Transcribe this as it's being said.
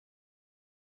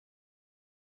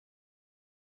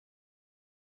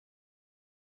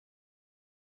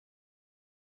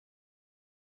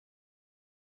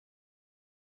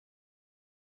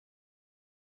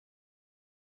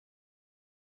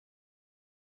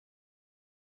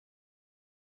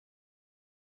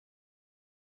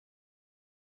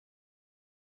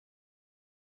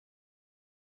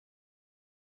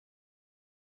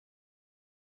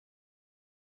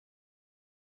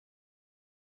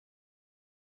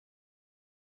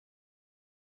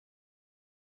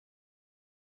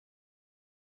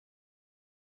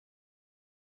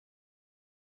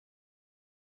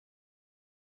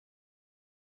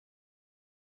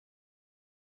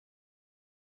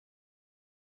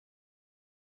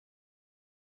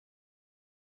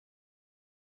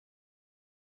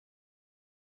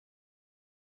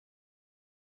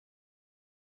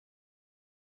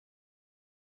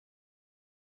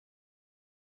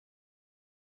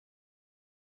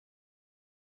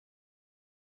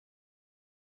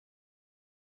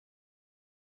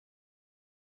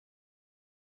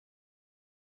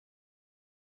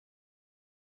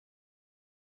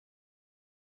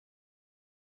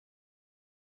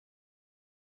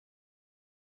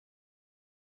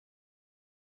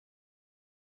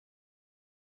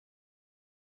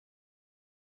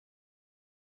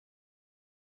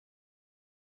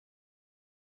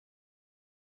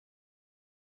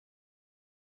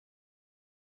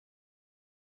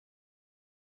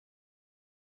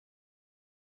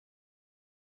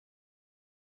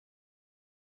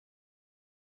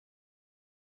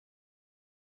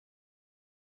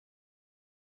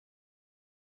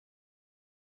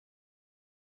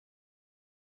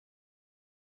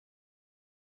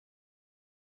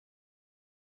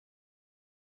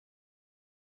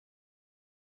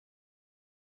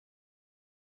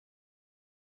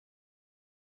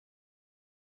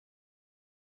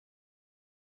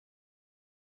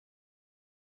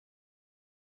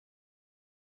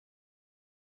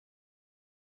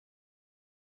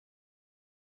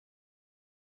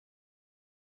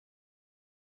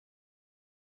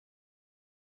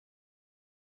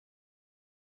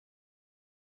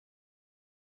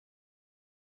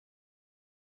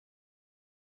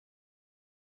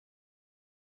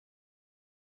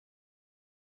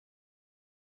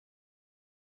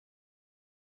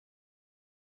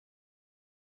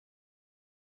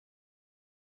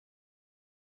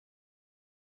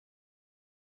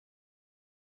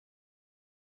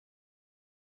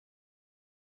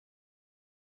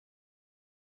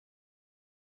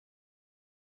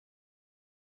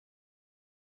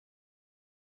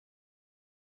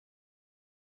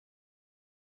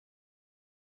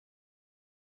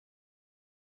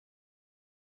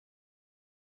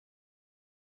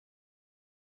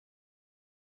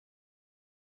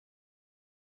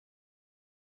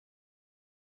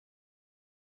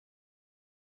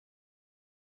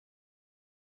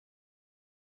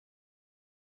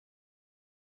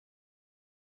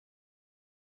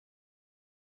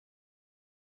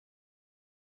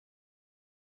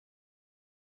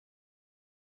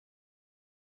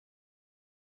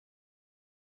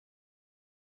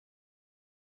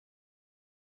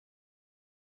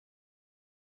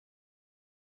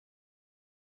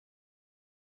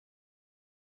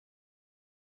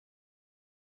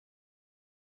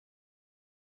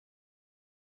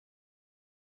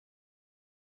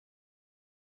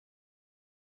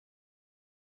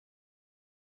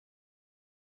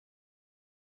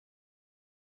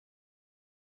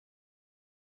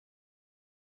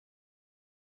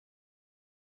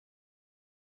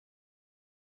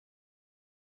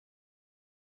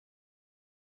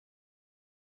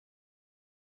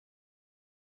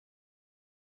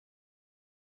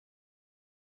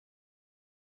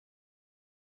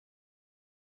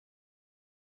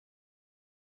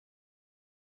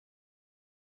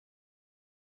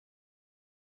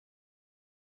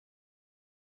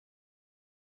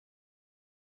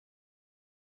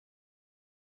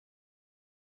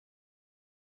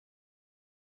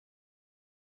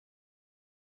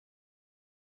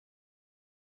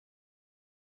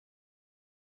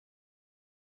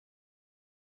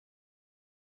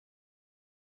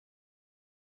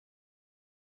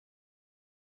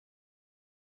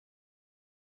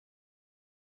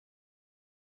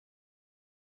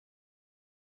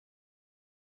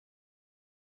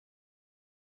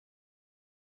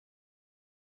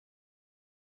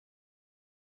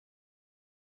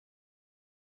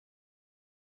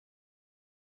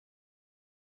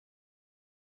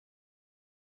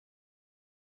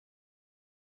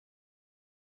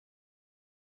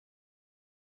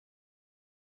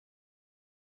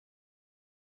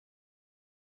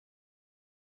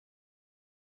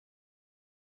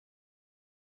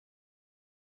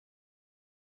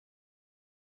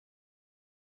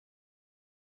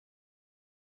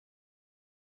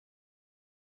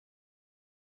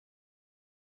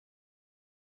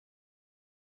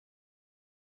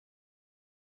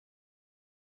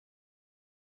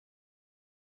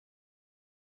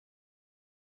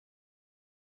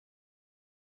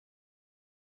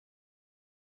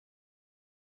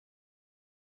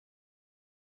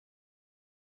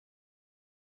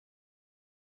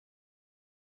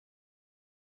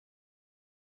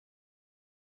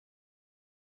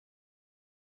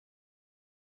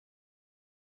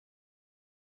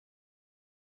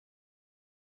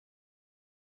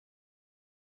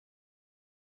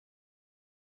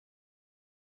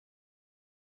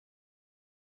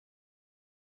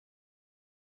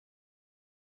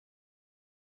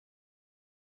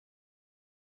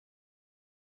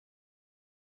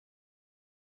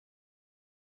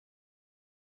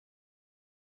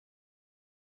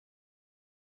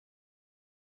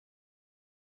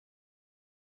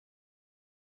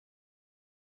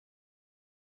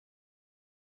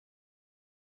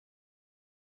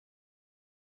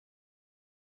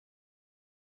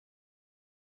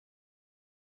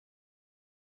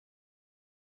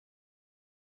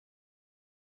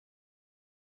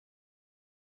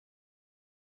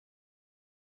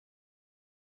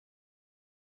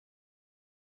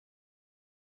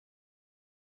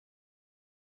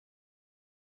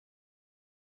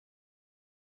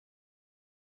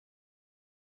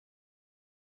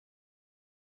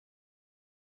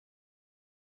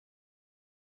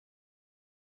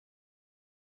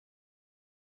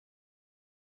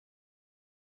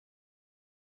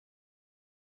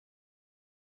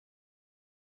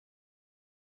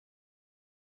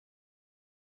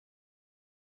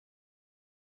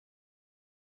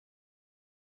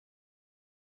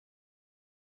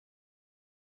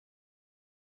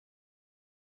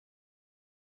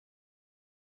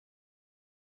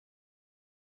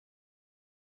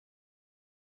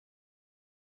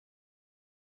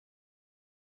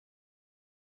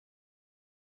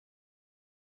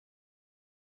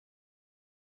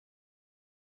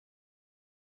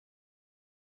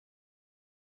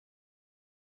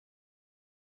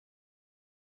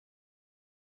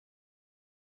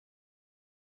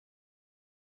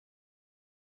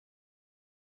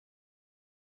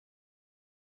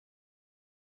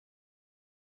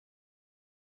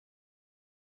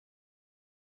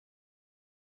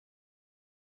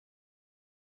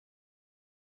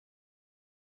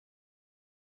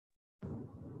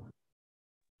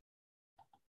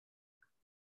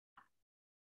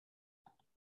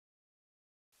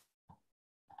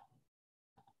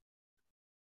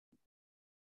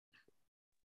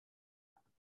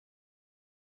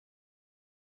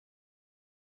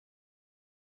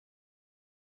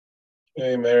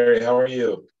Hey Mary, how are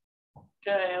you?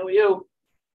 Okay, how are you?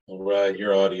 All right,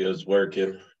 your audio's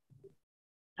working.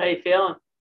 How you feeling?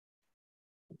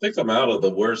 I think I'm out of the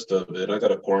worst of it. I got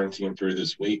to quarantine through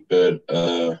this week, but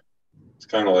it's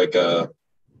kind of like a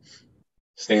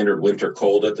standard winter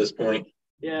cold at this point.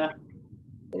 Yeah,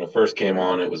 When it first came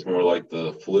on, it was more like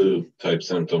the flu type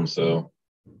symptoms, so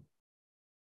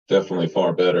definitely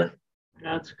far better.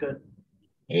 that's good.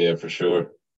 Yeah, for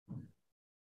sure.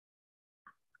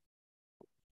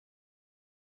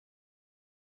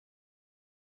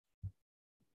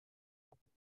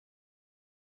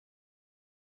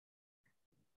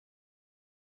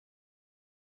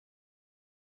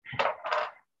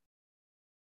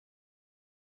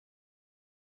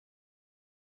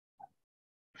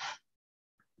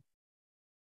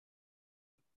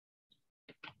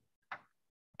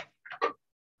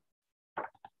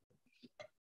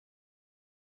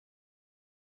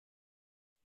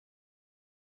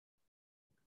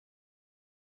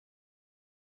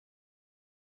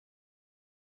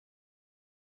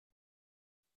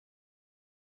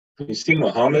 You see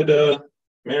Mohammed,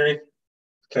 Mary?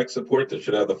 Tech support that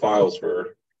should have the files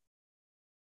for.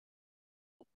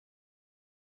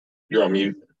 You're on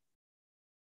mute.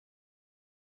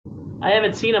 I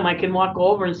haven't seen him. I can walk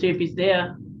over and see if he's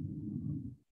there.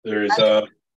 There's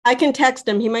I can text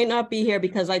him. He might not be here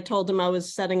because I told him I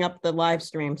was setting up the live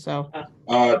stream. So,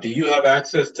 do you have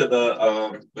access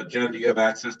to but Jen, do you have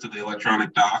access to the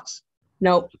electronic docs?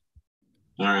 nope.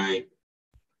 All right.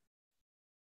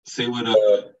 See what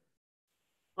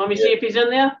Let me see if he's in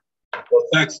there. well,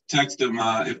 text him.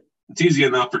 If it's easy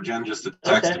enough for Jen just to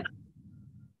text Okay. him.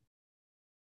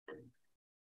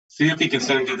 See if he can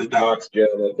send you the docs, Jen.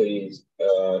 If he's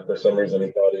for some reason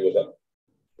he thought he was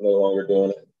no longer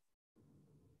doing it.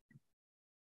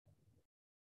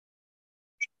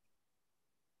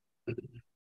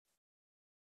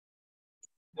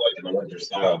 Like in the winter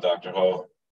style, Dr. Hall.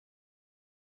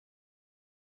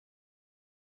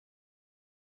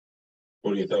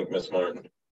 What do you think, Miss Martin?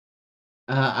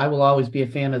 I will always be a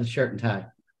fan of the shirt and tie.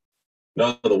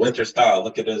 No, the winter style.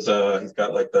 Look at his. He's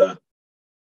got like the.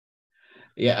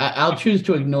 Yeah, I'll choose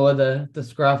to ignore the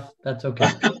scruff. That's okay.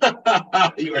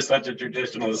 You are such a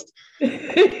traditionalist.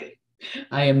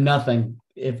 I am nothing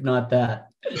if not that.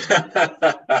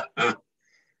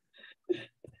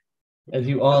 As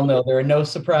you all know, there are no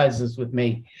surprises with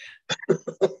me.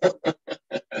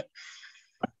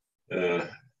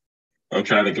 I'm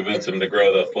trying to convince him to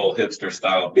grow the full hipster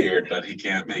style beard, but he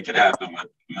can't make it happen with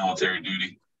military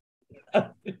duty.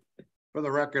 For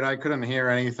the record, I couldn't hear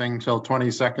anything till 20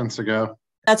 seconds ago.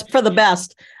 That's for the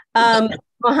best. That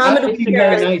Mohammed would be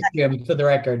very nice, Jim, for the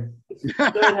record.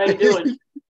 Good. How you doing?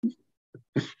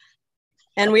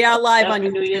 and we are live on Happy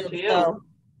New Year to YouTube. you. So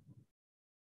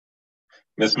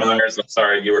Miss Myers, I'm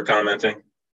sorry, you were commenting.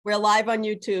 we're live on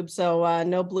YouTube. So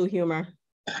no blue humor.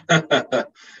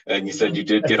 And you said you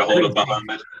did get a hold of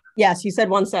Mohammed. Yes, you said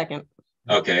 1 second.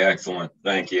 Okay, excellent.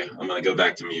 Thank you. I'm going to go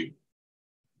back to mute.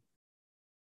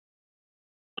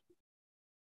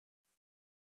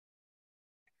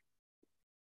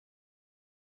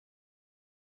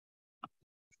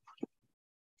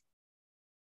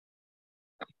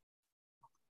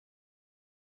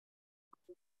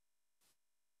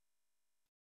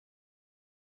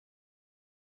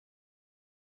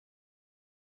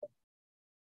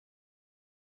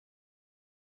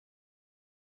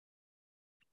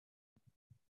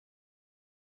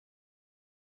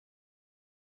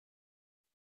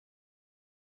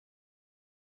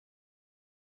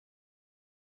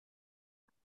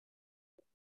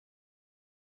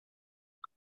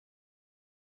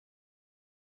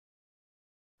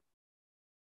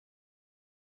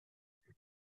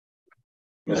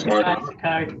 Miss Martin,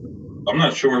 I'm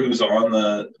not sure who's on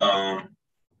the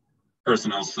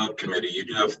personnel subcommittee. You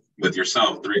do have with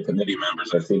yourself 3 committee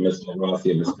members. I see Mr.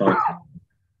 Rossi and Ms. Thompson.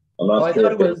 I'm not I sure.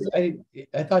 thought it was.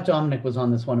 I thought Dominic was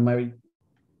on this one. Am I?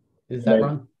 Is that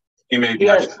wrong? He may be.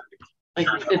 Yes.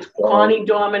 It's Connie,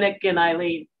 Dominic, and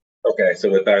Eileen. Okay, so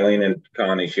with Eileen and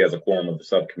Connie, she has a quorum of the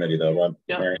subcommittee, though, right?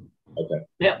 Yeah. Mary? Okay.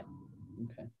 Yeah.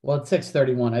 Okay. Well, it's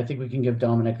 6:31. I think we can give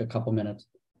Dominic a couple minutes.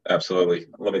 Absolutely.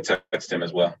 Let me text him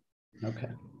as well. Okay.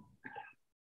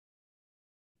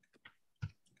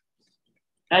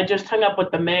 I just hung up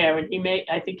with the mayor, and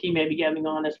I think he may be getting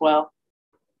on as well.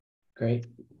 Great.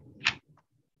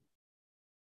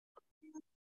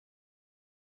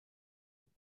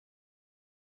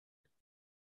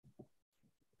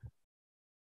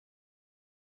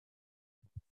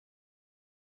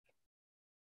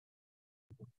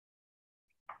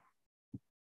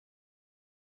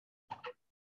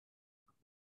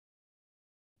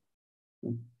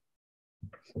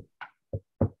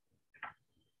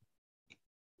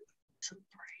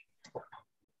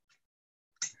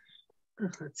 Oh,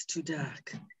 it's too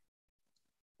dark.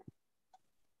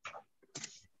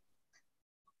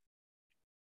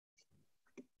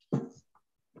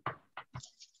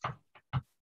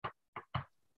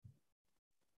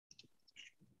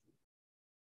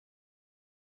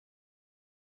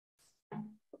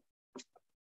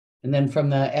 And then from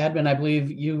the admin, I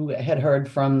believe you had heard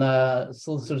from the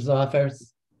solicitor's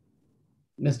office.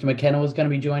 Mr. McKenna was going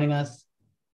to be joining us.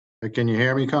 Can you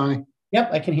hear me, Connie? Yep,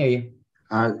 I can hear you.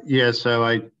 Yeah, so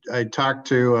I talked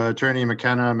to Attorney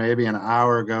McKenna maybe an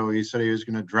hour ago. He said he was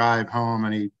going to drive home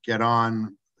and he'd get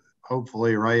on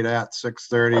hopefully right at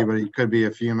 6:30, but he could be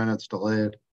a few minutes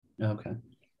delayed. Okay.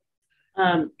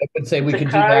 I would say we could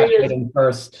do that item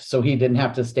first, so he didn't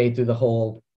have to stay through the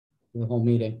whole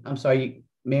meeting. I'm sorry,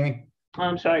 Mary.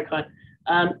 I'm sorry, Con.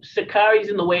 Sakari's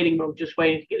in the waiting room, just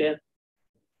waiting to get in.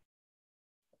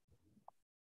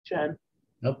 Jen.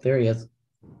 Oh, there he is.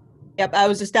 Yep, I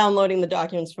was just downloading the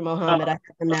documents from Mohammed. I have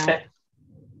them now. Okay.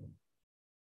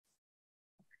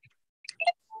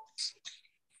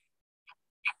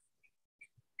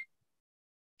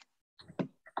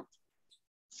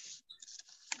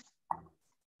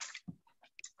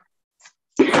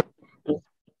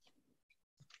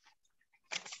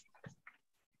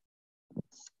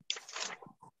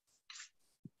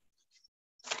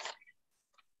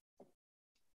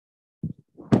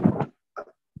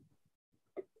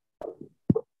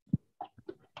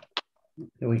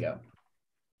 Here we go.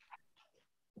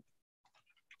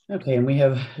 Okay, and we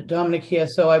have Dominic here.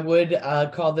 So I would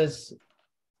call this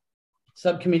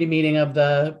subcommittee meeting of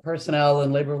the Personnel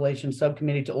and Labor Relations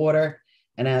Subcommittee to order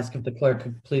and ask if the clerk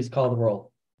could please call the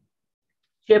roll.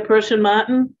 Chairperson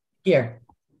Martin? Here.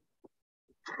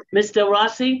 Ms. Del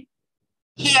Rossi?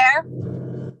 Here.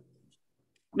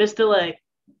 Mr. Lay?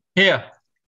 Here.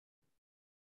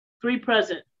 3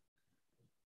 present.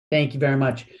 Thank you very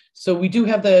much. So we do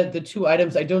have the two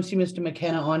items. I don't see Mr.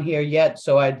 McKenna on here yet,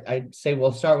 so I'd say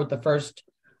we'll start with the first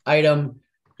item.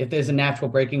 If there's a natural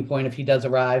breaking point, if he does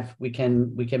arrive, we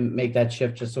can make that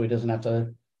shift just so he doesn't have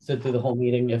to sit through the whole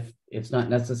meeting if it's not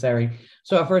necessary.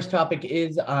 So our first topic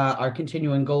is our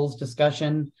continuing goals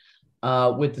discussion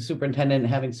with the superintendent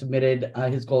having submitted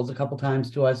his goals a couple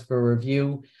times to us for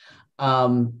review. I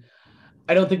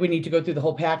don't think we need to go through the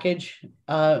whole package,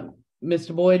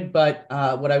 Mr. Boyd, but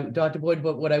Dr. Boyd,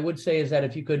 but what I would say is that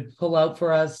if you could pull out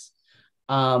for us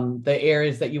the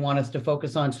areas that you want us to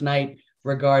focus on tonight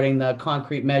regarding the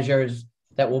concrete measures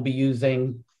that we'll be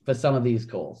using for some of these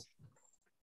goals.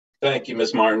 Thank you,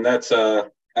 Ms. Martin. That's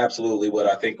absolutely what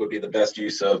I think would be the best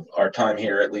use of our time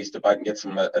here, at least if I can get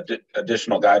some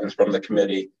additional guidance from the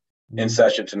committee in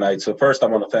session tonight. So first, I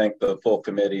want to thank the full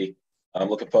committee. I'm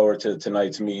looking forward to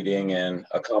tonight's meeting and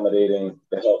accommodating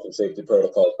the health and safety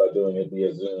protocols by doing it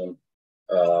via Zoom.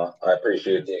 I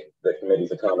appreciate the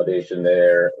committee's accommodation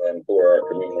there and for our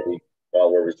community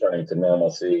while we're returning to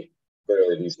normalcy.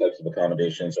 Clearly, these types of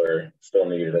accommodations are still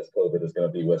needed as COVID is going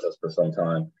to be with us for some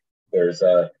time. There's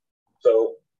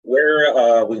so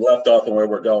where we left off and where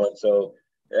we're going. So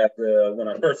when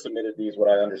I first submitted these, what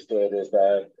I understood is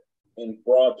that in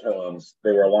broad terms,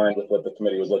 they were aligned with what the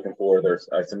committee was looking for.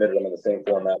 I submitted them in the same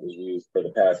format we used for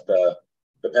the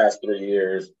past 3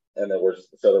 years, and there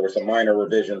were some minor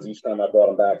revisions. Each time I brought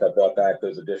them back, I brought back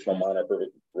those additional minor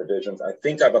revisions. I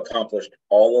think I've accomplished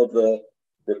all of the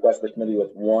requests of the committee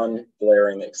with one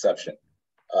glaring exception.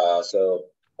 So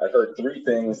I heard 3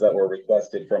 things that were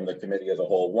requested from the committee as a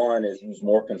whole. One is use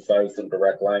more concise and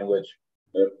direct language.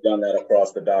 We've done that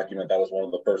across the document. That was one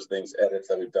of the first edits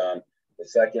that we've done. The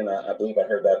second, I believe I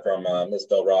heard that from Ms.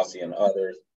 Del Rossi and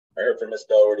others. I heard from Ms.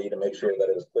 Doherty to make sure that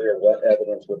it was clear what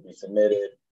evidence would be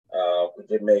submitted.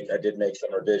 I did make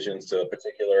some revisions to a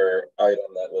particular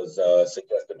item that was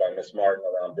suggested by Ms. Martin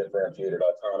around differentiated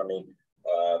autonomy.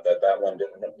 That one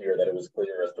didn't appear that it was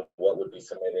clear as to what would be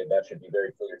submitted. That should be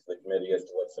very clear to the committee as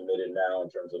to what's submitted now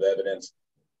in terms of evidence.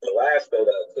 The last, though,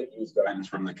 that I could use guidance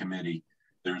from the committee.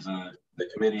 The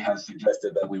committee has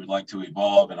suggested that we would like to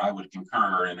evolve, and I would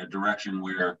concur in a direction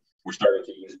where we're starting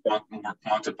to use more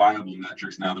quantifiable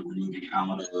metrics now that we're moving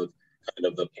out of kind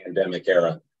of the pandemic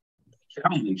era. The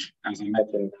challenge, as I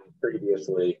mentioned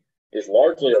previously, is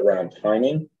largely around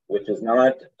timing, which is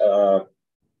not of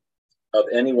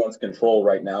anyone's control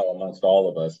right now amongst all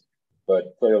of us.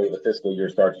 But clearly the fiscal year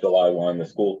starts July 1, the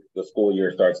school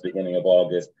year starts beginning of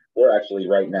August. We're actually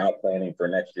right now planning for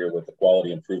next year with the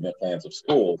quality improvement plans of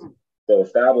schools. So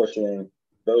establishing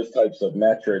those types of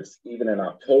metrics, even in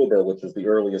October, which is the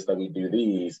earliest that we do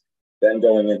these, then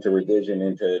going into revision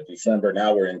into December,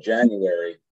 now we're in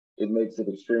January, it makes it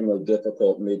extremely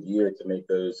difficult mid-year to make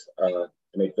those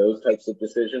types of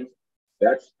decisions.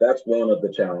 That's one of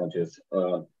the challenges.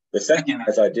 The second,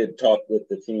 as I did talk with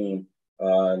the team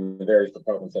in the various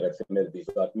departments that have submitted these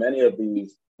up, many of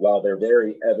these, while they're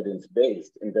very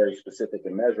evidence-based and very specific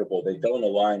and measurable, they don't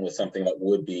align with something that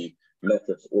would be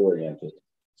metrics-oriented.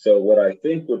 So what I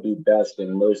think would be best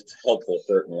and most helpful,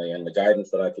 certainly, and the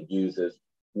guidance that I could use is,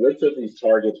 which of these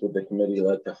targets would the committee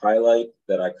like to highlight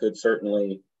that I could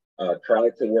certainly try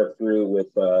to work through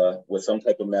with some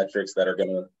type of metrics that are going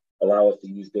to allow us to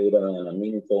use data in a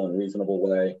meaningful and reasonable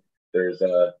way. There's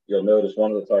you'll notice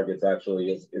one of the targets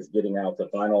actually is getting out to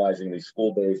finalizing the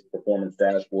school-based performance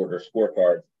dashboard or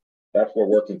scorecards. That's what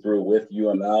we're working through with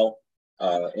UML.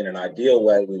 In an ideal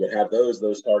way, we would have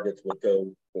those targets would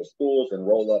go to schools and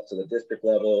roll up to the district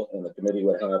level, and the committee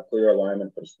would have clear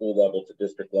alignment from school level to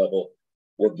district level.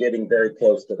 We're getting very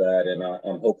close to that, and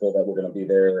I'm hopeful that we're going to be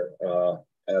there.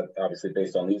 Obviously,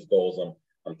 based on these goals,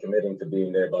 I'm committing to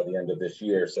being there by the end of this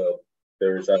year. So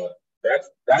there's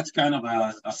that's kind of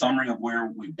a summary of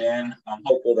where we've been. I'm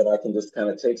hopeful that I can just kind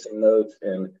of take some notes,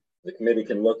 and the committee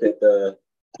can look at the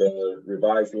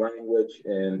revised language,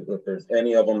 and if there's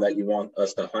any of them that you want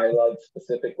us to highlight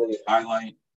specifically,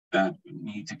 highlight that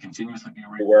need to continuously be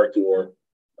reworked, or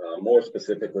more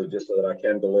specifically, just so that I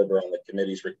can deliver on the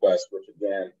committee's request, which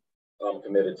again, I'm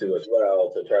committed to as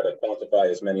well, to try to quantify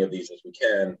as many of these as we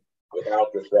can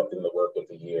without disrupting the work of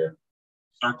the year.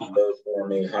 Circle those for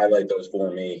me, highlight those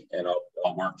for me, and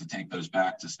I'll work to take those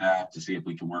back to staff to see if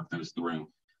we can work those through.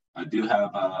 I do have,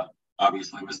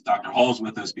 obviously, Dr. Hall's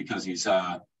with us because he's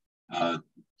the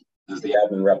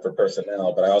admin rep for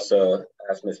personnel, but I also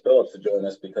asked Ms. Phillips to join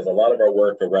us because a lot of our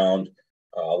work around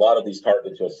a lot of these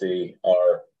targets you'll see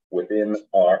are within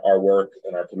our work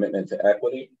and our commitment to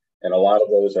equity. And a lot of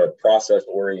those are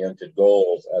process-oriented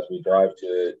goals as we drive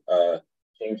to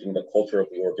changing the culture of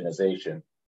the organization.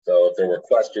 So if there were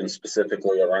questions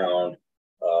specifically around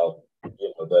what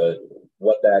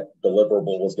that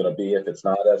deliverable was going to be, if it's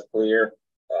not as clear,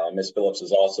 Ms. Phillips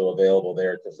is also available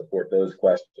there to support those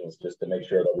questions, just to make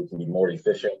sure that we can be more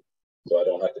efficient, so I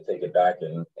don't have to take it back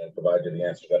and provide you the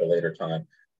answers at a later time.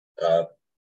 That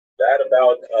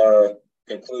about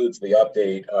concludes the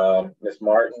update. Ms.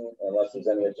 Martin, unless there's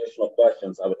any additional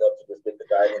questions, I would love to just get the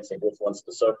guidance of which ones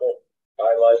to circle,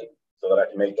 highlight, so that I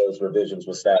can make those revisions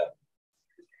with staff.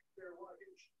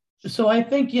 So I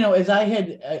think, as I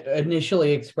had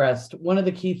initially expressed, one of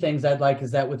the key things I'd like is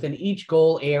that within each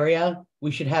goal area, we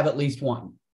should have at least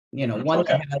one, one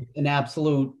Okay. that has an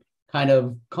absolute kind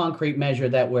of concrete measure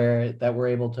that we're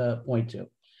able to point to.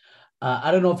 I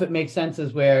don't know if it makes sense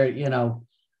as where,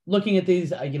 looking at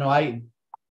these,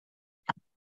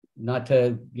 not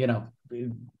to,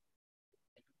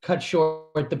 cut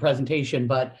short the presentation,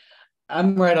 but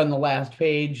I'm right on the last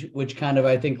page, which kind of,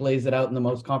 I think, lays it out in the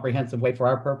most comprehensive way for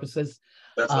our purposes.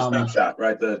 That's a snapshot,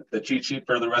 right? The cheat sheet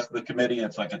for the rest of the committee.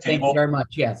 It's like a table. Thank you very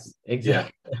much. Yes,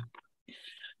 exactly. Yeah.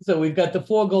 So we've got the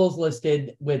 4 goals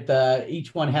listed with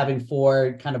each one having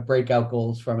 4 kind of breakout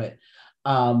goals from it.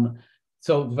 So,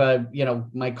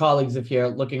 my colleagues, if you're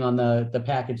looking on the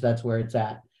package, that's where it's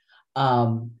at.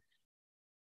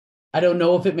 I don't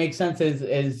know if it makes sense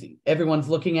as everyone's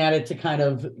looking at it to kind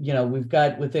of, we've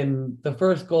got within the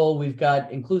first goal, we've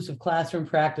got inclusive classroom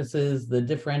practices, the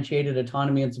differentiated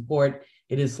autonomy and support.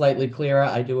 It is slightly clearer.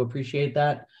 I do appreciate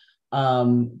that.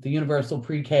 The universal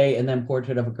pre-K, and then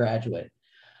portrait of a graduate.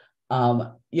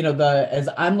 As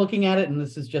I'm looking at it, and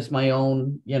this is just my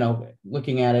own,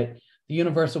 looking at it, the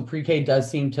universal pre-K does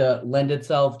seem to lend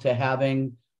itself to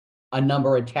having a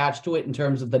number attached to it in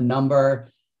terms of the number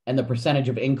and the percentage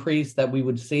of increase that we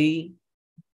would see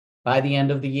by the end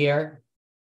of the year.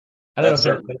 I don't know if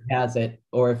everybody has it,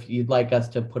 or if you'd like us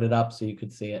to put it up so you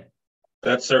could see it.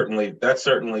 That's certainly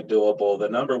doable. The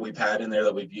number we've had in there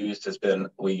that we've used has been,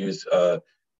 we use the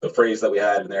phrase that we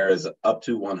had in there is up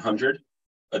to 100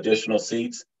 additional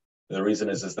seats. The reason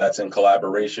is that's in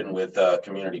collaboration with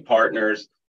community partners.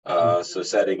 So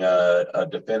setting a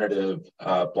definitive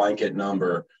blanket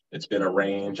number, it's been a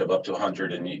range of up to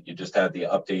 100, and you just had the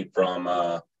update from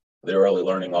the early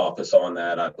learning office on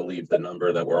that. I believe the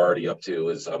number that we're already up to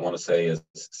is, I want to say, is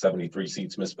 73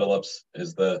 seats. Ms. Phillips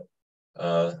is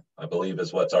I believe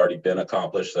is what's already been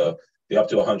accomplished. So the up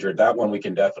to 100, that one we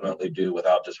can definitely do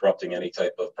without disrupting any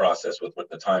type of process with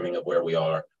the timing of where we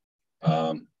are,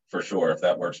 for sure, if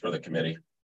that works for the committee.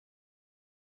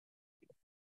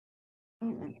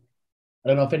 I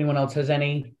don't know if anyone else has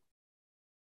any.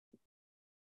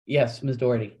 Yes, Ms.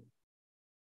 Doherty.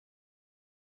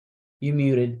 You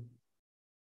muted.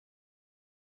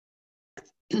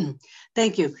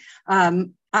 Thank you. I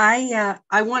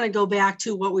want to go back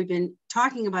to what we've been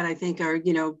talking about. I think are,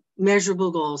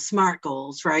 measurable goals, SMART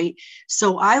goals, right?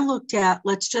 So I looked at,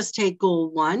 let's just take goal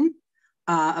 1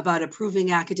 about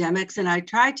improving academics. And I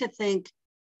tried to think,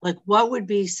 like, what would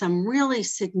be some really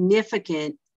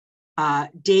significant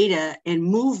data and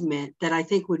movement that I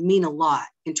think would mean a lot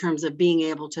in terms of being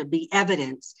able to be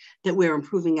evidence that we're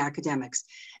improving academics.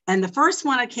 And the first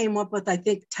one I came up with, I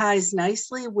think, ties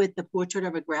nicely with the portrait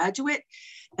of a graduate.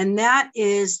 And that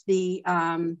is the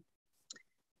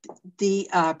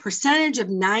percentage of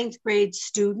 9th grade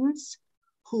students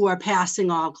who are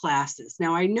passing all classes.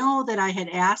 Now, I know that I had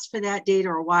asked for that data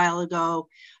a while ago,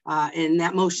 and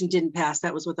that motion didn't pass.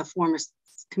 That was with a former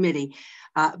committee.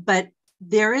 But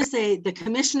there is the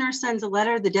commissioner sends a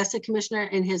letter, the DESA commissioner,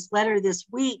 in his letter this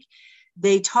week,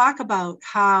 they talk about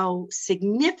how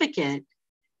significant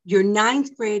your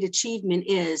 9th grade achievement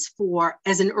is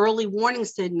as an early warning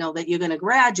signal that you're going to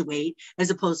graduate as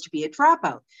opposed to be a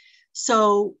dropout.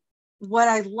 So what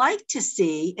I'd like to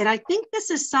see, and I think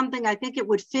this is something, I think it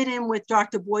would fit in with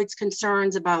Dr. Boyd's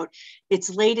concerns about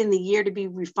it's late in the year to be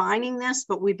refining this,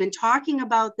 but we've been talking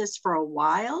about this for a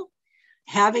while,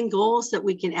 having goals that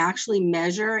we can actually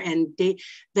measure and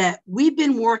that we've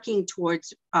been working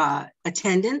towards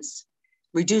attendance,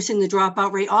 reducing the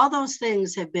dropout rate. All those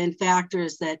things have been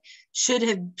factors that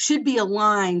should be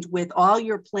aligned with all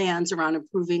your plans around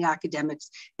improving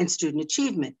academics and student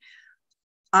achievement.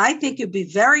 I think it'd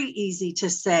be very easy to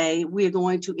say we're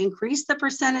going to increase the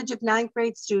percentage of 9th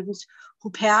grade students who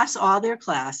pass all their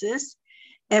classes,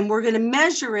 and we're going to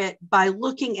measure it by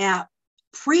looking at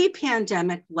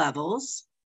pre-pandemic levels,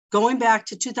 going back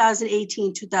to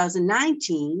 2018,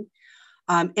 2019,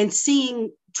 and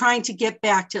trying to get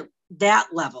back to that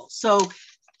level. So,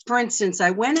 for instance,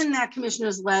 I went in that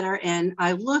commissioner's letter and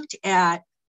I looked at,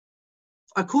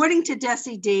 according to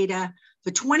DESE data,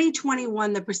 for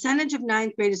 2021, the percentage of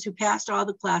 9th graders who passed all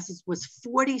the classes was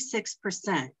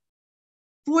 46%.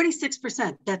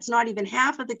 46%. That's not even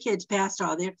half of the kids passed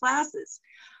all their classes.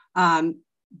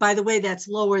 By the way, that's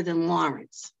lower than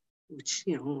Lawrence, which,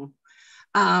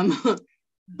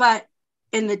 but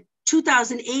in the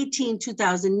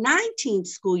 2018-2019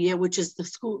 school year, which is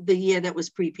the year that was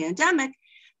pre-pandemic,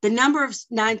 the number of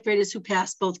 9th graders who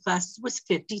passed both classes was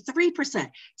 53%.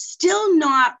 Still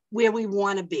not where we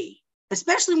want to be,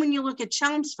 especially when you look at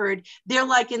Chelmsford, they're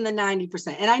like in the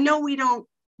 90%. And I know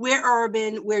we're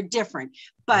urban, we're different,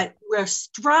 but we're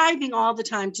striving all the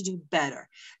time to do better.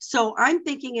 So I'm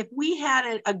thinking if we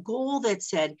had a goal that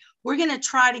said, we're going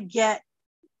to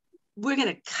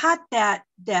cut that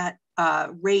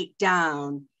rate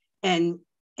down and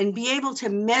be able to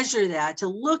measure that, to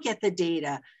look at the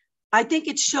data, I think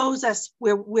it shows us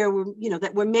where we're,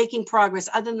 that we're making progress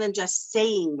other than just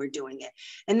saying we're doing it.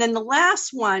 And then the last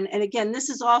one, and again, this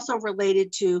is also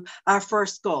related to our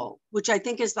first goal, which I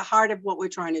think is the heart of what we're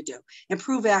trying to do,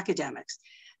 improve academics.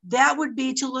 That would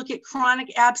be to look at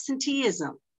chronic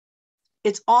absenteeism.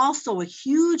 It's also a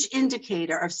huge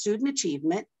indicator of student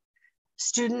achievement,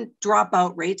 student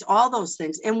dropout rates, all those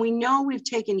things. And we know we've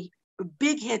taken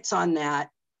big hits on that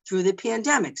through the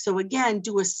pandemic. So again,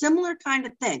 do a similar kind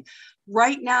of thing.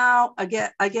 Right now, I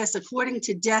guess according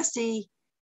to DESE,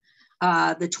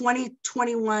 the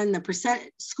 2021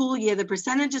 school year, the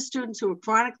percentage of students who were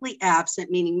chronically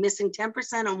absent, meaning missing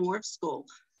 10% or more of school,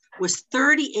 was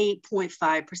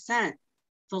 38.5%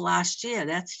 for last year.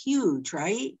 That's huge,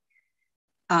 right?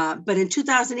 But in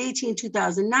 2018,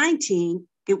 2019,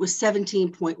 it was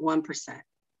 17.1%,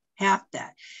 half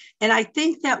that. And I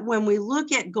think that when we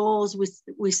look at goals,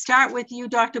 we start with you,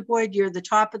 Dr. Boyd, you're the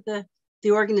top of the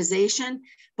organization,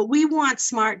 but we want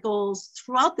SMART goals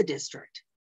throughout the district.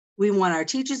 We want our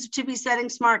teachers to be setting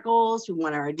SMART goals. We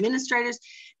want our administrators.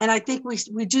 And I think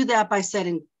we do that by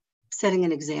setting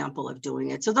an example of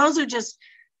doing it. So those are just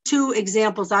 2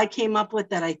 examples I came up with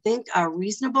that I think are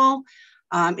reasonable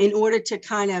in order to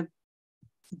kind of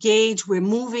gauge we're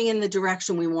moving in the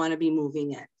direction we want to be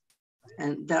moving in.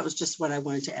 And that was just what I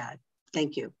wanted to add.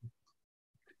 Thank you.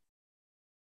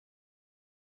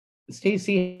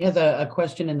 Stacy has a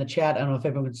question in the chat. I don't know if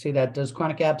everyone can see that. Does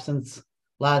chronic absence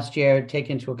last year take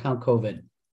into account COVID?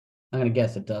 I'm going to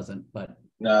guess it doesn't, but.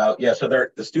 No, yeah, so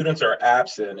the students are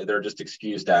absent, they're just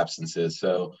excused absences.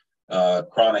 So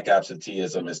chronic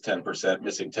absenteeism is 10%,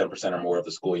 missing 10% or more of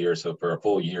the school year. So for a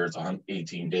full year, it's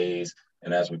 18 days.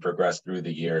 And as we progress through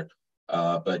the year,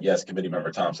 but yes, Committee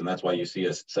Member Thompson, that's why you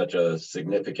see such a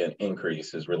significant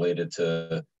increase is related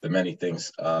to the many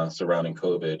things surrounding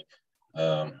COVID.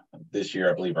 This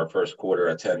year, I believe our first quarter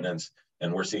attendance,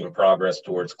 and we're seeing progress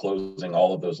towards closing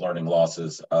all of those learning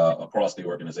losses across the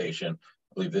organization.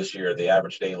 I believe this year, the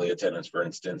average daily attendance, for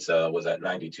instance, was at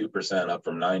 92%, up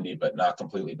from 90, but not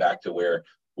completely back to where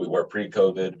we were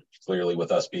pre-COVID. Clearly,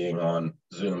 with us being on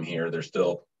Zoom here, there's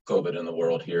still COVID in the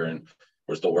world here, and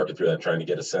we're still working through that, trying to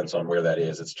get a sense on where that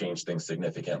is. It's changed things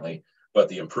significantly, but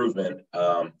the improvement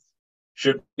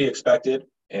should be expected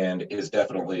and is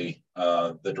definitely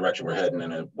the direction we're heading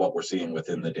and what we're seeing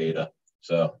within the data.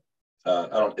 So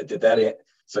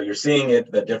so you're seeing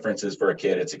it, the differences for a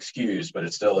kid, it's excused, but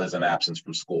it still is an absence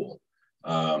from school.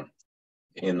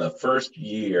 In the first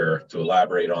year, to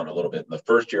elaborate on a little bit, in the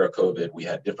first year of COVID, we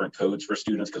had different codes for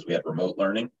students because we had remote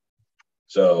learning.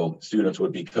 So students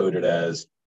would be coded as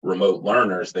remote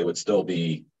learners, they would still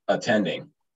be attending.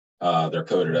 They're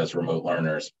coded as remote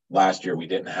learners. Last year, we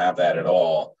didn't have that at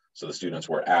all. So the students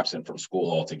were absent from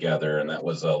school altogether. And that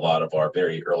was a lot of our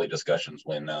very early discussions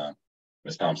when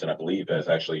Ms. Thompson, I believe that is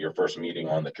actually your first meeting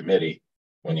on the committee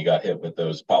when you got hit with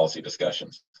those policy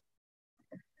discussions.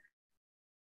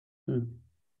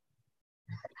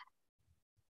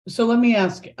 So let me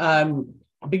ask,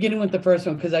 beginning with the first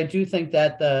one, because I do think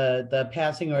that the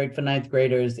passing rate for ninth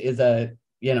graders is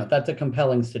that's a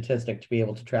compelling statistic to be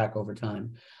able to track over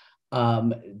time.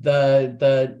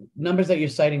 The numbers that you're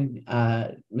citing,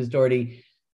 Ms. Doherty,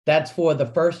 that's for the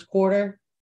first quarter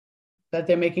that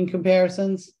they're making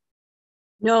comparisons?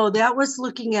 No, that was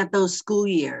looking at those school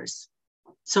years.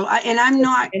 So I'm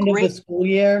not end of the school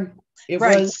year.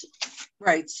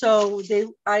 Right. So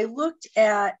I looked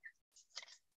at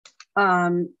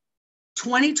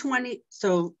 2020.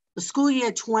 So the school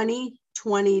year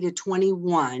 2020 to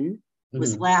 21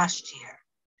 was last year,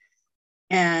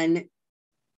 and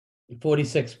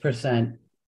 46%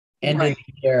 ending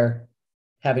the year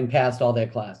having passed all their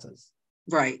classes.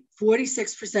 Right,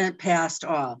 46% passed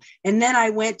all. And then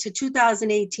I went to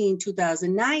 2018,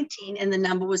 2019, and the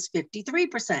number was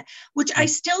 53%, which I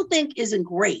still think isn't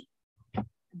great.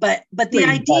 But the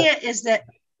idea is that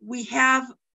we're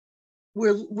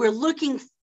looking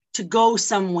to go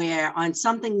somewhere on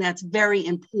something that's very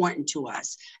important to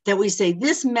us, that we say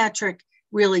this metric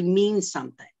really means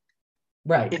something.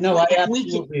 Right. I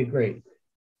absolutely agree.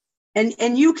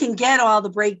 And you can get all the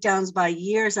breakdowns by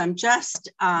years. I'm just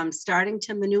starting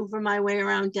to maneuver my way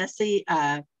around, Desi.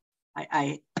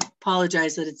 I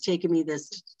apologize that it's taken me this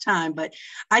time, but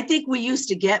I think we used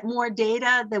to get more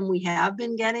data than we have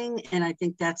been getting. And I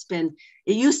think it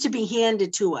used to be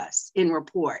handed to us in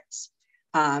reports.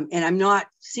 And I'm not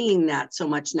seeing that so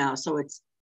much now. So it's,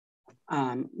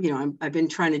 I've been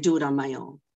trying to do it on my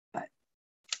own. But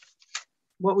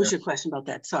what was your question about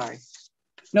that? Sorry.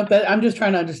 No, I'm just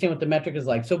trying to understand what the metric is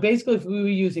like. So basically, if we were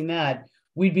using that,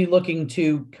 we'd be looking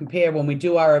to compare when we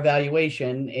do our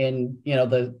evaluation in,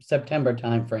 the September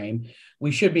timeframe.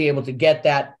 We should be able to get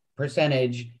that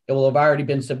percentage. It will have already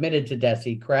been submitted to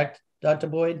DESE, correct, Dr.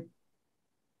 Boyd?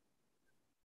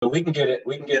 So we can get it.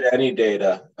 We can get any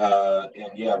data,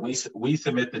 and yeah, we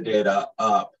submit the data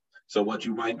up. So what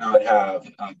you might not have,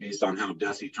 based on how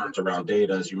DESE turns around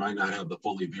data, is you might not have the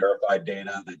fully verified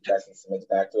data that DESE submits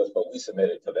back to us, but we submit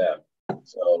it to them.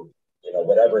 So,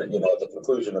 whatever, at the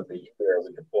conclusion of the year,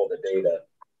 we can pull the data.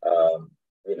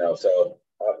 So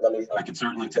I can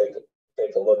certainly take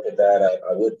a look at that.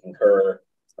 I would concur.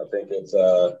 I think it's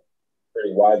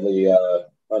pretty widely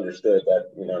understood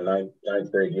that,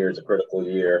 ninth grade year is a critical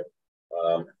year.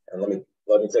 And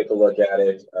let me take a look at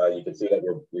it. You can see that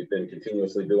we've been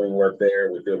continuously doing work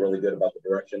there. We feel really good about the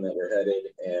direction that we're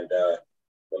headed. And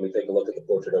let me take a look at the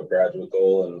portrait of graduate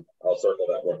goal, and I'll circle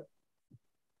that one.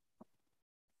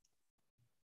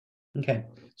 Okay.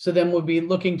 So then we'll be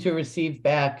looking to receive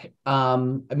back.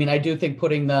 I do think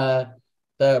putting the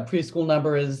preschool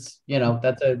number is,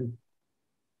 that's a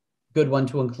good one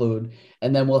to include.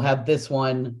 And then we'll have this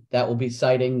one that will be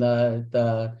citing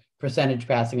the percentage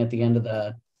passing at the end of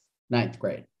the ninth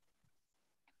grade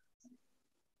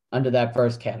under that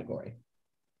first category.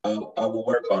 I will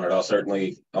work on it.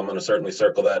 I'm going to certainly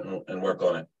circle that and work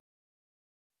on it.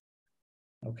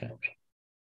 Okay.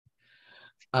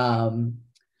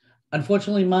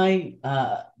 Unfortunately, my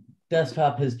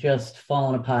desktop has just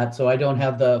fallen apart, so I don't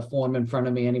have the form in front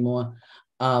of me anymore.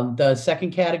 The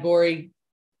second category,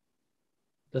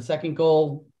 the second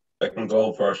goal. Second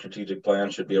goal for our strategic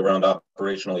plan should be around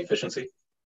operational efficiency.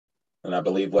 And I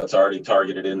believe what's already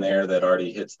targeted in there that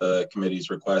already hits the committee's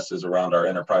request is around our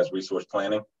enterprise resource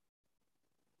planning.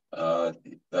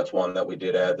 That's one that we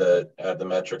did add the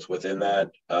metrics within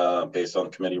that based on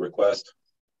the committee request.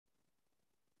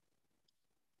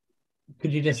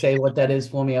 Could you just say what that is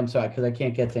for me? I'm sorry, because I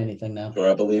can't get to anything now.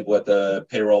 Sure. I believe what the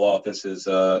payroll office is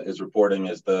reporting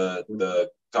is the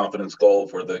confidence goal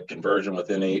for the conversion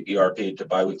within ERP to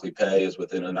biweekly pay is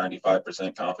within a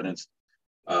 95% confidence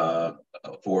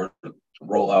for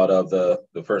rollout of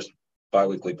the first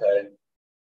biweekly pay.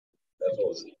 That's what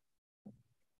we'll see.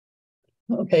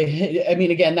 Okay, I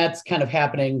mean, again, that's kind of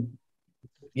happening,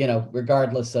 you know,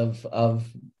 regardless of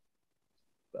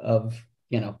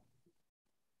you know,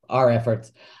 our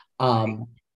efforts.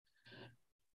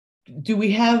 Do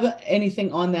we have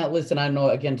anything on that list? And I know,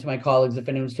 again, to my colleagues, if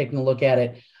anyone's taking a look at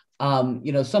it,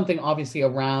 you know, something obviously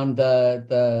around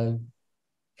the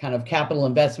kind of capital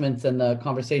investments and the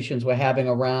conversations we're having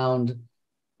around,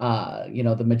 you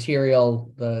know, the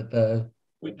material,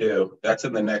 We do. That's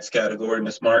in the next category,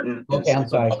 Ms. Martin. Okay, I'm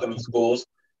sorry. Welcome to schools.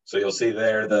 So you'll see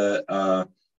there the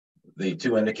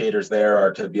two indicators there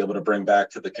are to be able to bring back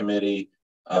to the committee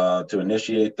to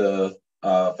initiate the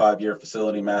 5-year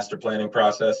facility master planning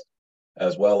process,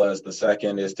 as well as the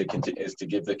second is to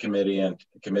give the committee and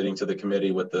committing to the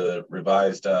committee with the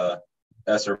revised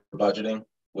ESSER budgeting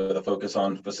with a focus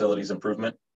on facilities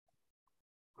improvement.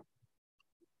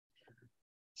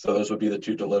 So those would be the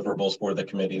 2 deliverables for the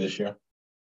committee this year.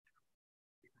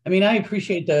 I mean, I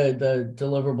appreciate the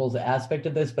deliverables aspect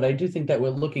of this, but I do think that we're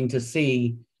looking to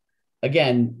see,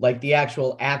 again, like the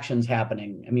actual actions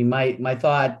happening. I mean, my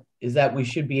thought is that we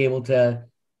should be able to,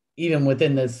 even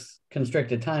within this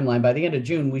constricted timeline, by the end of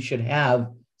June, we should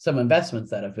have some investments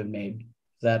that have been made.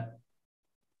 Is that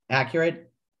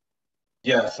accurate?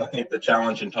 Yes, I think the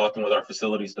challenge in talking with our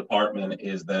facilities department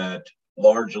is that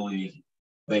largely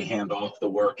they hand off the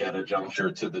work at a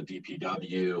juncture to the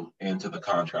DPW and to the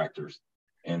contractors.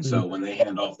 And so when they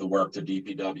hand off the work to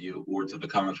DPW or to the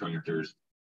contractors,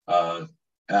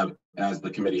 as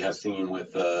the committee has seen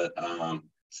with the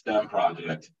STEM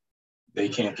project, they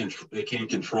can't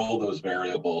control those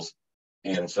variables,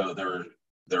 and so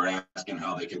they're asking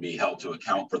how they can be held to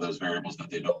account for those variables that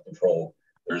they don't control.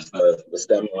 There's the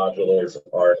STEM modulars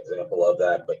are an example of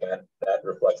that, but that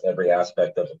reflects every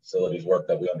aspect of the facilities work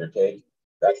that we undertake.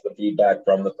 That's the feedback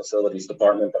from the facilities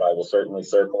department, but I will certainly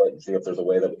circle it and see if there's a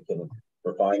way that we can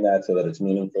refine that so that it's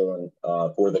meaningful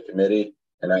and for the committee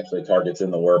and actually targets in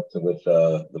the work to which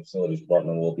the facilities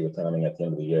department will be attending at the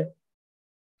end of the year.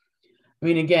 I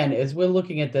mean, again, as we're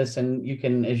looking at this, and you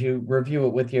can, as you review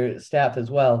it with your staff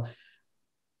as well,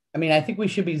 I mean, I think we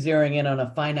should be zeroing in on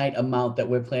a finite amount that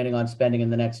we're planning on spending in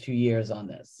the next 2 years on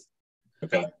this.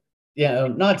 Okay. Yeah,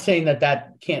 not saying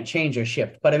that can't change or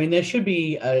shift, but I mean, there should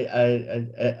be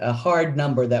a hard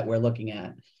number that we're looking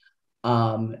at.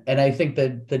 And I think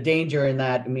that the danger in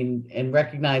that, I mean, and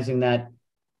recognizing that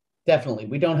definitely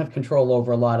we don't have control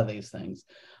over a lot of these things,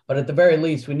 but at the very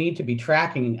least, we need to be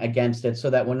tracking against it so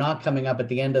that we're not coming up at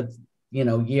the end of, you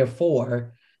know, year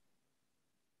 4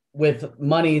 with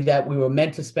money that we were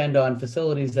meant to spend on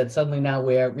facilities that suddenly now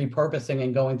we're repurposing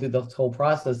and going through the whole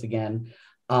process again.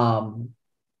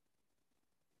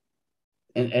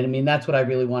 And I mean, that's what I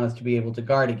really want us to be able to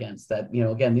guard against. That, you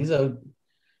know, again, these are,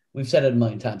 we've said it a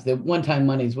million times, the one-time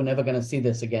monies, we're never going to see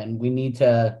this again. We need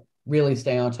to really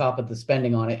stay on top of the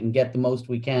spending on it and get the most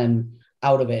we can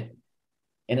out of it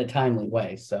in a timely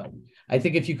way. So I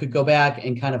think if you could go back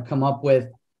and kind of come up with,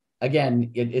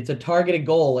 again, it's a targeted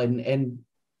goal. And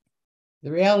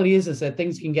the reality is that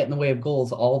things can get in the way of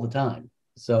goals all the time.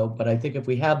 So, but I think if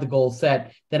we have the goal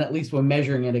set, then at least we're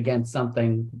measuring it against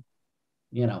something,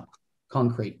 you know,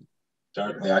 concrete.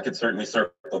 Certainly, I could certainly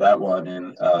circle that one,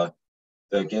 and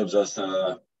that gives us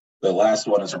the last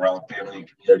one is around family and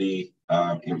community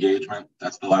engagement.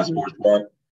 That's the last fourth one.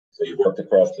 So you've worked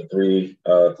across the 3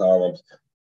 columns.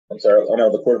 I'm sorry, I know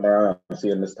the corner of my eye, I'm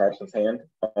seeing Ms. Thompson's hand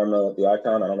on the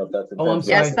icon. I don't know if that's. Oh, I'm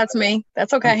sorry. Yes, that's me.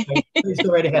 That's okay. Please go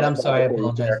right ahead. I'm sorry. I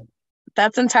apologize.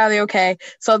 That's entirely okay.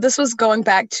 So this was going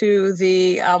back to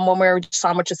the one we were just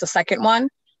on, which is the second one.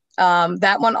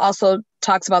 That one also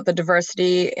talks about the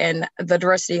diversity and the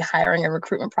diversity hiring and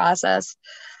recruitment process.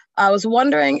 I was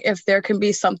wondering if there can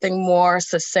be something more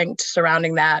succinct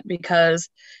surrounding that, because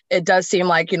it does seem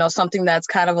like, you know, something that's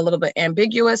kind of a little bit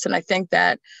ambiguous. And I think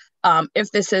that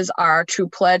if this is our true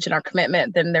pledge and our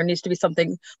commitment, then there needs to be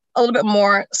something a little bit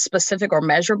more specific or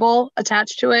measurable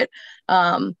attached to it.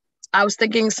 I was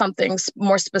thinking something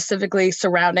more specifically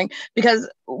surrounding, because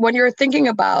when you're thinking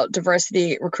about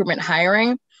diversity recruitment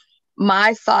hiring,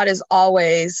 my thought is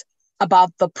always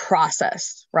about the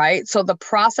process, right? So the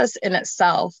process in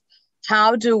itself,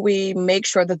 how do we make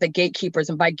sure that the gatekeepers,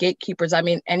 and by gatekeepers, I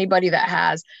mean anybody that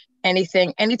has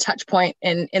anything, any touch point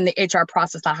in the HR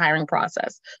process, the hiring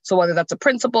process. So whether that's a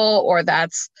principal or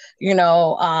that's, you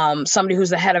know, somebody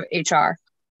who's the head of HR,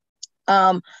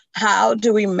 how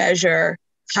do we measure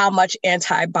how much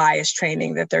anti-bias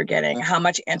training that they're getting, how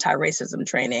much anti-racism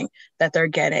training that they're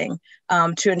getting,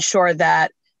 to ensure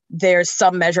that there's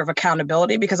some measure of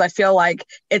accountability? Because I feel like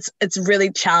it's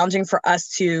really challenging for us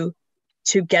to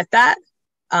get that.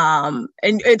 And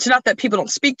it's not that people don't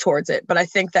speak towards it, but I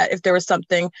think that if there was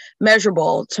something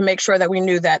measurable to make sure that we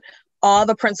knew that all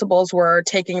the principals were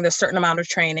taking the certain amount of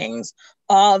trainings,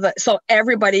 so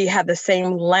everybody had the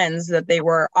same lens that they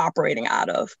were operating out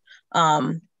of.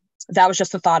 That was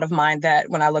just a thought of mine that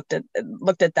when I looked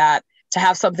at that, to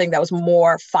have something that was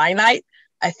more finite,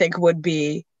 I think would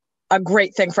be a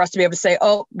great thing for us to be able to say,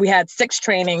 oh, we had 6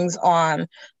 trainings on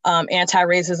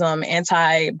anti-racism,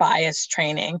 anti-bias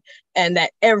training, and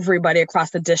that everybody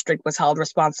across the district was held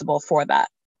responsible for that.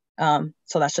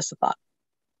 So that's just a thought.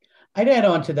 I'd add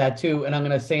on to that too, and I'm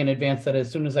going to say in advance that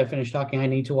as soon as I finish talking, I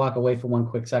need to walk away for one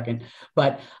quick second.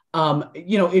 But,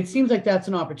 it seems like that's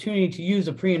an opportunity to use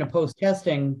a pre and a post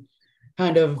testing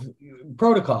kind of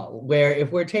protocol, where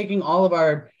if we're taking all of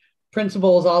our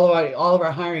principals, all of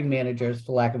our hiring managers,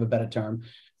 for lack of a better term,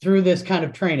 through this kind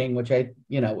of training, which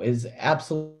is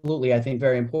absolutely, I think,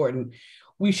 very important,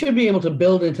 we should be able to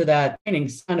build into that training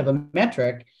kind of a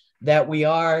metric that we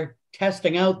are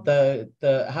testing out the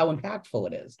how impactful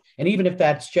it is. And even if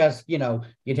that's just, you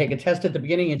take a test at the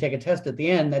beginning, you take a test at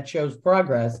the end that shows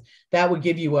progress, that would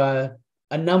give you a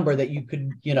number that you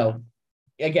could,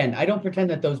 again, I don't pretend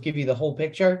that those give you the whole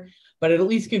picture, but it at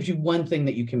least gives you one thing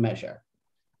that you can measure.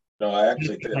 No, I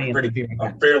actually think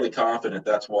I'm fairly confident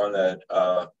that's one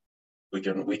that we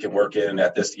can work in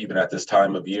at this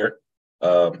time of year.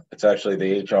 It's actually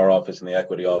the HR office and the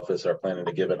equity office are planning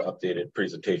to give an updated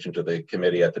presentation to the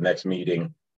committee at the next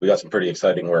meeting. We got some pretty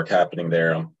exciting work happening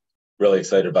there. I'm really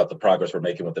excited about the progress we're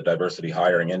making with the diversity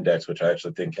hiring index, which I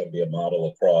actually think can be a model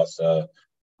across.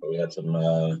 We had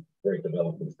some great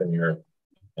developments in here,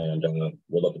 and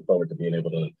we're looking forward to being able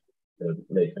to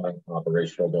make that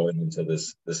operational going into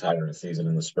this hiring season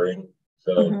in the spring.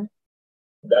 So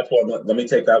that's one. Let me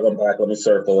take that one back. Let me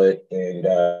circle it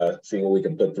and see what we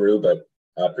can put through. But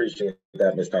I appreciate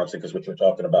that, Ms. Thompson, because what you're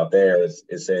talking about there is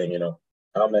saying,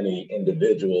 how many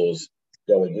individuals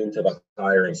going into the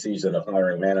hiring season of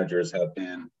hiring managers have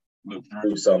been moved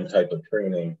through some type of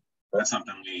training. That's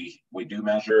something we do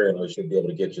measure, and we should be able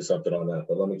to get you something on that.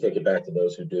 But let me take it back to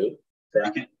those who do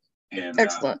track it. And,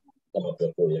 excellent. Come up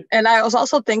with for you. And I was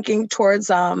also thinking towards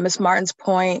Ms. Martin's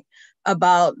point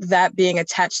about that being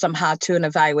attached somehow to an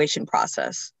evaluation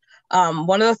process.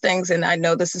 One of the things, and I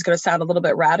know this is going to sound a little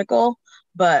bit radical,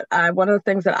 but one of the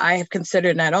things that I have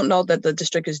considered, and I don't know that the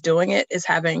district is doing it, is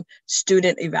having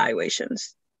student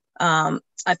evaluations. I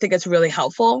think it's really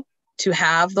helpful to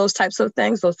have those types of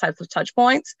things, those types of touch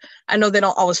points. I know they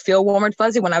don't always feel warm and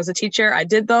fuzzy. When I was a teacher, I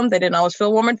did them. They didn't always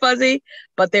feel warm and fuzzy,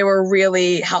 but they were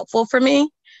really helpful for me.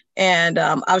 And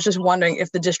I was just wondering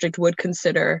if the district would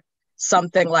consider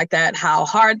something like that, how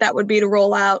hard that would be to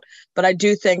roll out. But I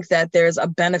do think that there's a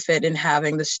benefit in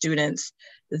having the students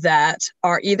that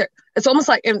are either, it's almost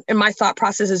like in my thought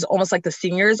process is almost like the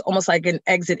seniors, almost like an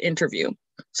exit interview.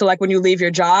 So like when you leave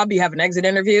your job, you have an exit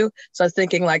interview. So I was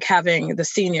thinking like having the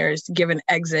seniors give an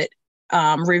exit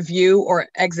review or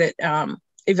exit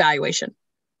evaluation.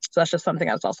 So that's just something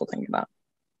I was also thinking about.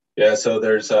 Yeah, so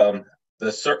there's a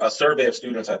survey of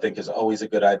students, I think, is always a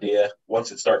good idea.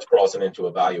 Once it starts crossing into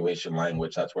evaluation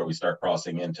language, that's where we start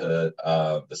crossing into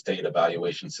the state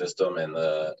evaluation system and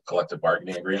the collective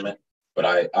bargaining agreement. But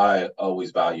I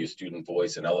always value student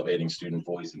voice and elevating student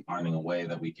voice and finding a way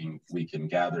that we can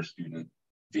gather student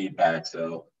feedback.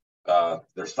 So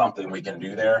there's something we can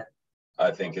do there.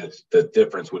 I think the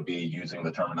difference would be using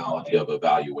the terminology of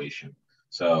evaluation.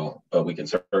 So, but we can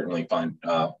certainly find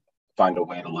a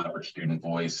way to leverage student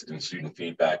voice and student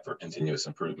feedback for continuous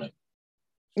improvement.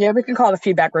 Yeah, we can call it a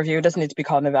feedback review. It doesn't need to be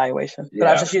called an evaluation. But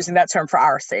I was just using that term for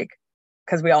our sake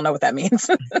because we all know what that means.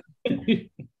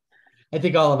 I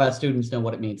think all of our students know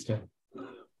what it means too.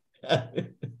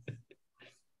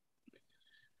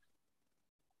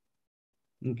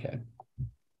 Okay.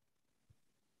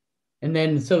 And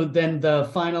then the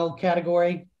final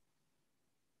category.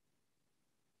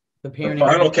 The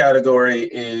final category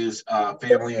is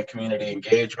family and community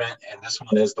engagement. And this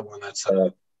one is the one that's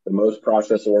the most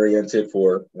process oriented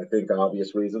for, I think,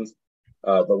 obvious reasons.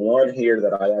 The one here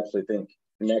that I actually think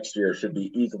next year should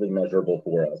be easily measurable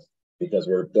for us because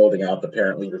we're building out the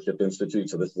Parent Leadership Institute.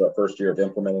 So this is our first year of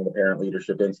implementing the Parent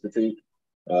Leadership Institute.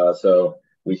 So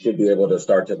we should be able to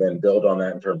start to then build on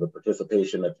that in terms of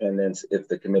participation, attendance, if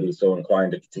the committee is so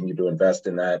inclined to continue to invest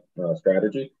in that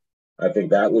strategy. I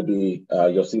think that would be,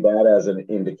 you'll see that as an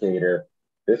indicator.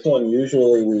 This one,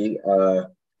 usually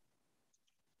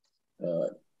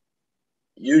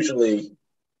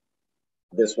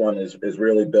this one is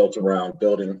really built around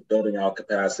building out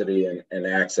capacity and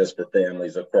access for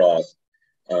families across.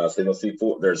 So you'll see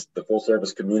there's the full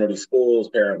service community schools,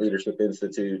 Parent Leadership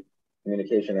Institute,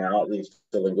 communication and outreach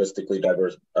to linguistically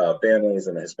diverse families,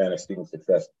 and the Hispanic Student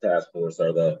Success Task Force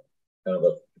are the kind of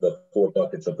the 4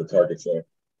 buckets of the targets there.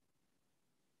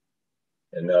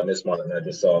 And Ms. Martin, I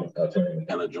just saw Attorney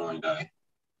McKenna joined. I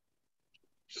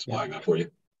just flag that for you.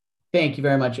 Thank you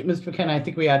very much. Mr. McKenna, I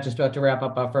think we are just about to wrap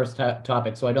up our first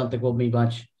topic, so I don't think we'll be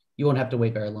much. You won't have to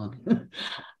wait very long.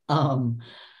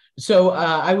 So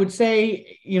I would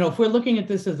say, you know, if we're looking at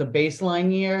this as a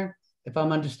baseline year, if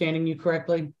I'm understanding you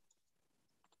correctly,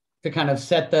 to kind of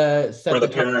set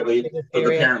the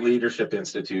Parent Leadership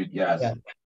Institute, yes. Yeah.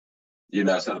 You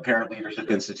know, so the Parent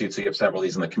Leadership Institute, so you have several of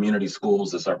these in the community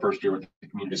schools. This is our first year with the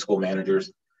community school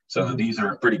managers. So these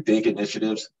are pretty big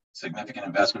initiatives, significant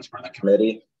investments for the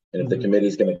committee. And if the committee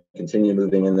is going to continue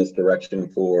moving in this direction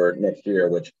for next year,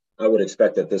 which I would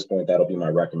expect at this point, that'll be my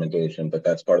recommendation, but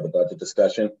that's part of the budget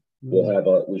discussion.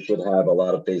 We should have a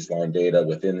lot of baseline data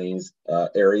within these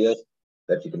areas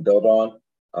that you can build on.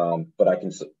 But I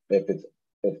can, if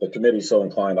the committee is so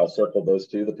inclined, I'll circle those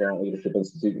two, the Parent Leadership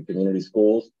Institute and community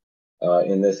schools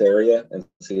in this area, and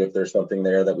see if there's something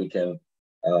there that we can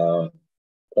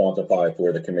quantify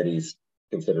for the committee's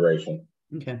consideration.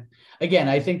 Okay. Again,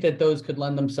 I think that those could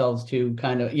lend themselves to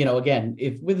kind of, you know, again,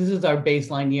 if this is our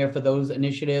baseline year for those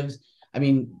initiatives, I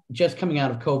mean, just coming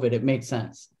out of COVID, it makes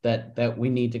sense that we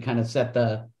need to kind of set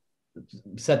the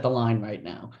line right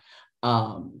now.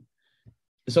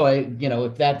 So you know,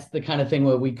 if that's the kind of thing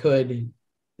where we could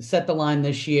set the line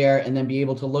this year and then be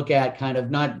able to look at kind of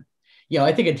not, you know,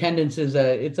 I think attendance is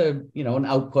you know, an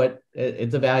output.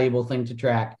 It's a valuable thing to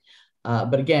track.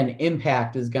 But again,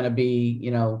 impact is going to be,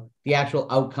 you know, the actual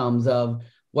outcomes of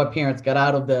what parents got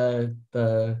out of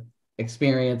the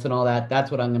experience and all that.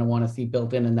 That's what I'm going to want to see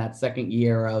built in that second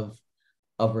year of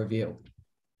review.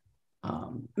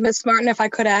 Ms. Martin, if I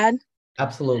could add.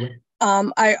 Absolutely.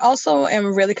 I also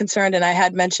am really concerned, and I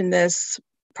had mentioned this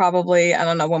probably, I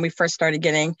don't know, when we first started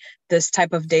getting this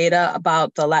type of data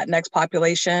about the Latinx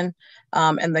population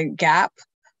and the gap.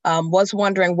 Was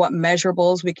wondering what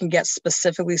measurables we can get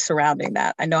specifically surrounding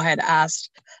that. I know I had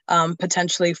asked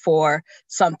potentially for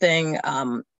something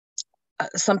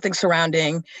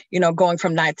surrounding, you know, going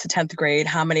from 9th to 10th grade,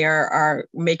 how many are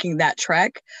making that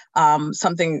trek,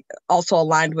 something also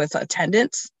aligned with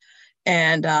attendance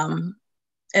and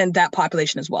that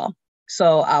population as well.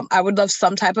 So I would love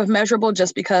some type of measurable,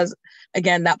 just because,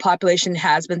 again, that population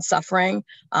has been suffering,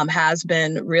 has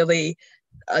been really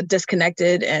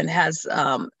disconnected, and has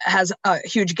a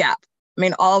huge gap. I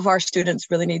mean, all of our students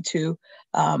really need to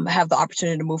have the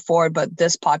opportunity to move forward, but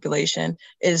this population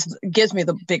gives me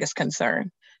the biggest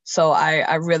concern. So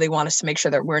I really want us to make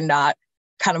sure that we're not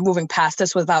kind of moving past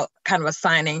this without kind of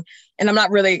assigning, and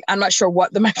I'm not sure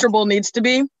what the measurable needs to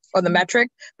be or the metric,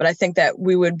 but I think that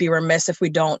we would be remiss if we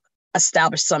don't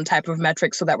establish some type of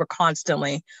metric so that we're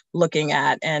constantly looking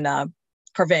at and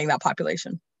purveying that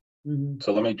population.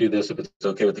 So let me do this, if it's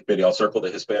okay with the committee. I'll circle the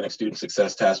Hispanic Student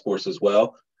Success Task Force as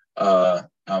well.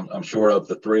 I'm sure of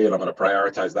the 3, and I'm going to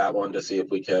prioritize that one to see if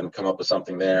we can come up with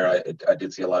something there. I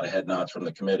did see a lot of head nods from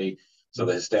the committee. So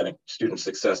the Hispanic Student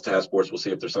Success Task Force, we'll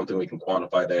see if there's something we can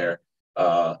quantify there.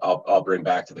 I'll bring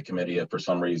back to the committee if for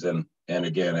some reason. And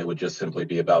again, it would just simply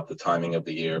be about the timing of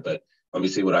the year, but let me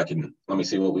see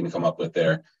what we can come up with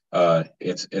there.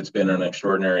 It's been an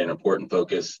extraordinary and important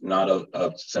focus, not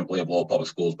of simply of Lowell Public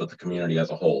Schools, but the community as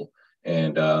a whole.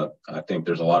 And I think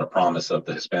there's a lot of promise of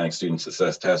the Hispanic Student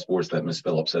Success Task Force that Ms.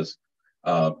 Phillips has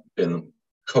been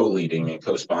co-leading and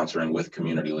co-sponsoring with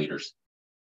community leaders.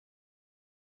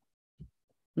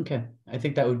 Okay, I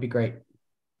think that would be great.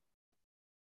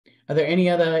 Are there any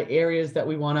other areas that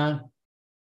we want to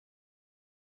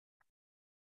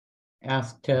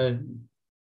ask to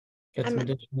get some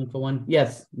additional info on?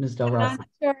 Yes, Ms. Del Rossi. I'm not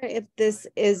sure if this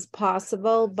is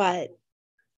possible, but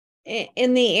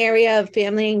in the area of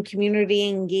family and community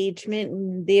engagement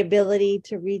and the ability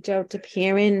to reach out to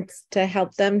parents to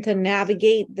help them to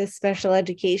navigate the special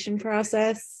education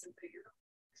process,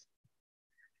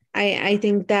 I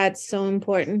think that's so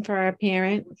important for our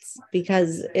parents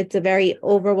because it's a very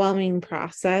overwhelming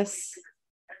process.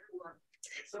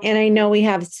 And I know we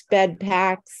have sped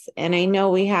packs and I know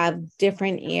we have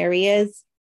different areas,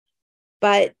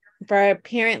 but for our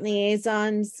parent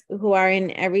liaisons who are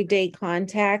in everyday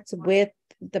contact with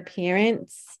the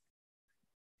parents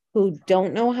who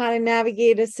don't know how to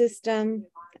navigate a system,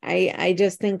 I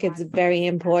just think it's very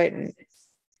important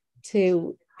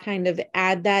to kind of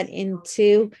add that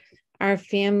into our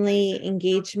family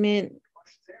engagement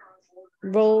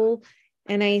role.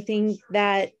 And I think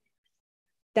that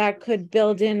could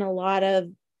build in a lot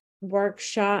of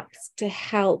workshops to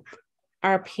help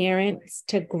our parents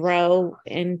to grow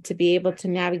and to be able to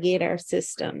navigate our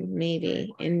system,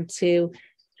 maybe, and to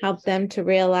help them to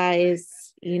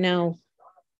realize,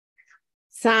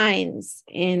 signs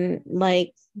and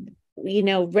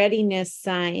readiness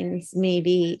signs,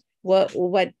 maybe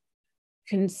what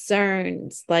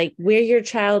concerns, like where your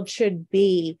child should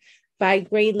be by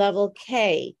grade level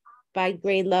K, by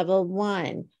grade level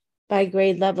 1, by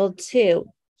grade level 2.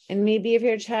 And maybe if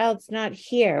your child's not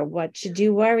here, what should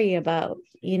you worry about?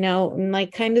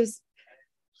 And kind of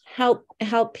help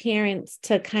parents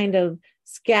to kind of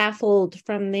scaffold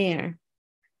from there.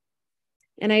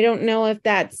 And I don't know if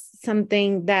that's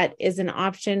something that is an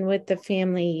option with the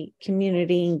family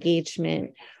community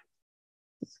engagement.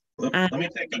 Let me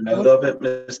take a note of it,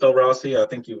 Ms. Del Rossi. I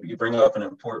think you bring up an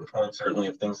important point, certainly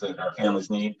of things that our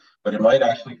families need, but it might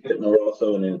actually fit more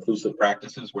also in inclusive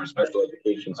practices where special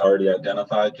education is already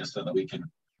identified, just so that we can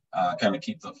kind of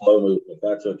keep the flow moving, if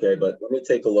that's okay. But let me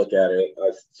take a look at it.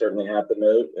 I certainly have the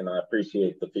note, and I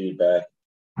appreciate the feedback.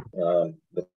 And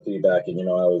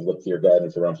I always look to your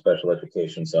guidance around special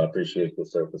education, so I appreciate the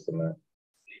surface in that.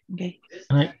 Okay.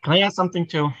 Can I add something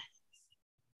too?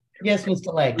 Yes,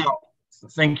 Mr. Lake. No.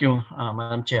 Thank you,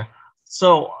 Madam Chair.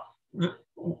 So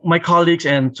my colleagues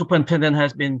and superintendent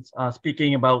has been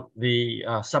speaking about the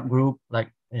subgroup,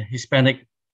 like Hispanic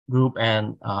group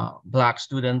and Black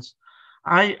students.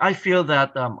 I feel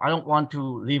that I don't want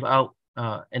to leave out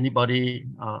anybody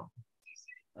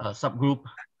subgroup,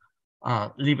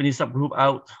 leave any subgroup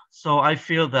out. So I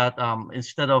feel that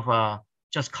instead of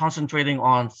just concentrating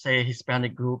on, say,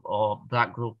 Hispanic group or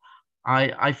Black group,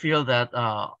 I feel that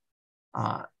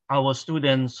our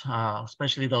students,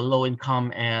 especially the low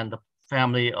income and the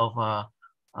family of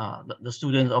the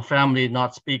students or family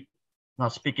not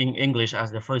speaking English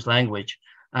as their first language,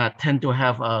 tend to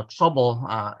have trouble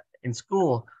in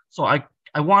school. So I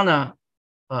want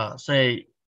to say,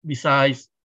 besides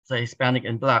the Hispanic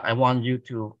and Black, I want you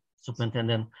to,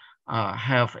 Superintendent,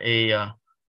 have a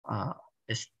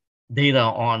data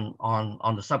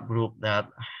on the subgroup that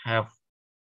have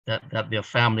that their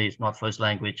family is not first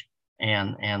language,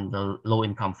 and the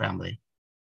low-income family.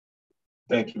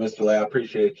 Thank you, Mr. Lay. I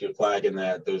appreciate you flagging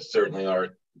that. Those certainly are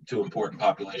two important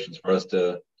populations for us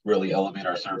to really elevate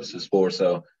our services for.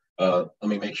 So let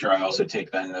me make sure I also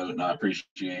take that note, and I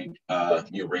appreciate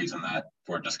you raising that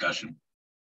for discussion.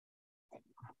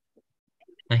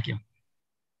 Thank you.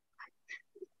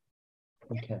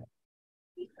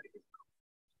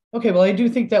 Okay, well, I do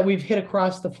think that we've hit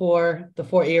across the four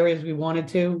areas we wanted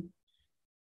to.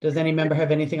 Does any member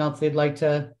have anything else they'd like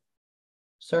to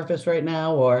surface right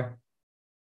now, or?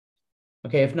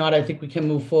 Okay, if not, I think we can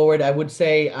move forward. I would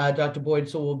say, Dr. Boyd,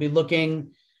 so we'll be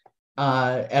looking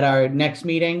at our next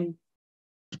meeting.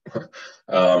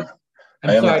 I'm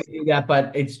sorry to do that,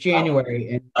 but it's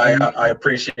January. I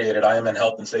appreciate it. I am in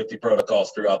health and safety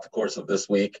protocols throughout the course of this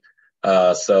week.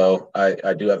 So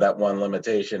I do have that one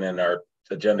limitation, and our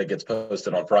agenda gets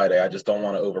posted on Friday. I just don't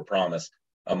want to overpromise.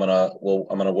 I'm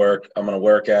gonna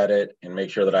work at it and make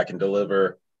sure that I can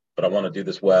deliver, but I want to do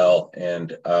this well,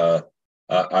 and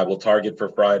I will target for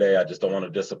Friday. I just don't want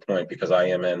to disappoint because I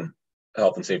am in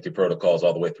health and safety protocols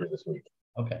all the way through this week.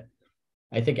 Okay.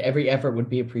 I think every effort would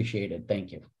be appreciated.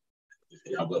 Thank you.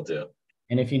 Yeah, I will do.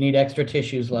 And if you need extra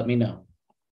tissues, let me know.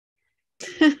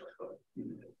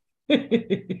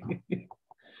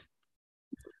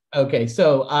 Okay,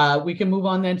 so we can move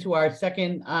on then to our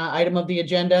second item of the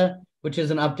agenda, which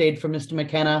is an update from Mr.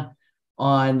 McKenna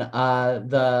on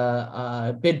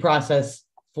the bid process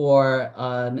for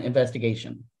an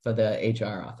investigation for the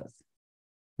HR office.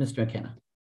 Mr. McKenna.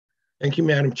 Thank you,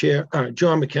 Madam Chair.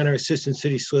 John McKenna, Assistant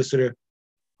City Solicitor.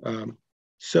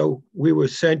 So we were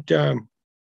sent the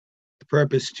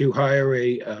purpose to hire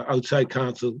a outside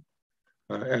counsel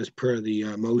as per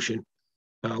the motion.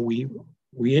 We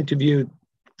interviewed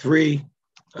 3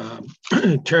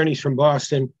 attorneys from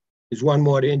Boston. There's one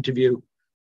more to interview,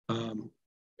 and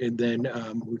then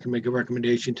we can make a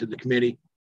recommendation to the committee.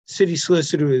 City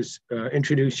Solicitor was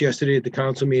introduced yesterday at the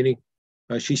council meeting.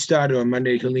 She started on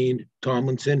Monday, Helene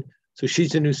Tomlinson. So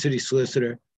she's the new City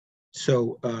Solicitor.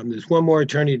 So there's one more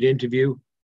attorney to interview.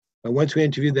 Once we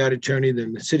interview that attorney,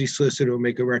 then the City Solicitor will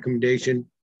make a recommendation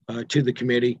to the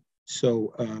committee.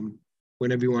 So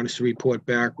whenever you want us to report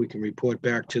back, we can report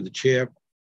back to the chair,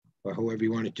 or however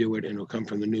you want to do it, and it'll come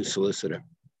from the new solicitor.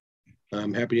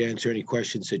 I'm happy to answer any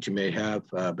questions that you may have,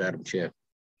 Madam Chair.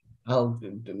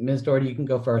 Ms. Doherty, you can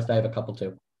go first. I have a couple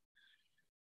too.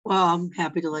 Well, I'm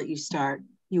happy to let you start.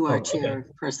 You are chair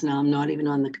of personnel. I'm not even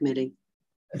on the committee.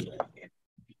 I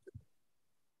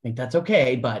think that's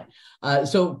okay, but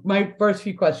so my first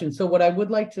few questions. So what I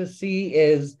would like to see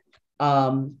is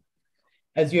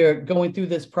as you're going through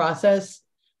this process,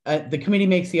 the committee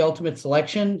makes the ultimate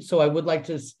selection. So I would like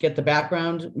to get the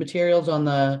background materials on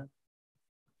the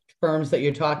firms that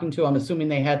you're talking to. I'm assuming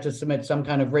they had to submit some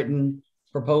kind of written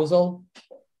proposal.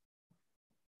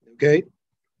 Okay.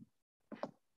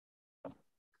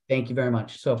 Thank you very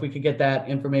much. So if we could get that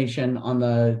information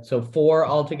on so 4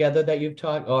 altogether that you've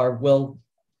talked or will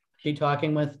be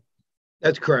talking with?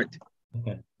 That's correct.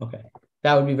 Okay.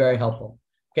 That would be very helpful.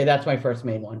 Okay, that's my first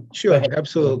main one. Sure,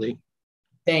 absolutely.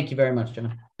 Thank you very much,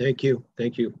 John. Thank you.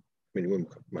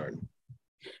 Martin.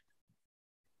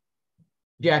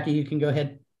 Jackie, you can go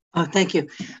ahead. Oh, thank you.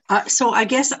 So I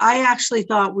guess I actually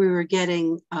thought we were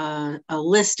getting a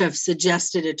list of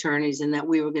suggested attorneys and that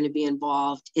we were going to be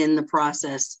involved in the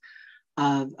process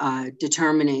of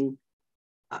determining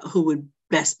who would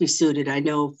best be suited. I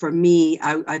know for me,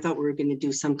 I thought we were going to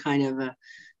do some kind of a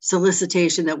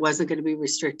solicitation that wasn't going to be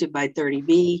restricted by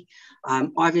 30B.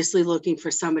 Obviously looking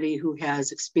for somebody who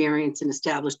has experience and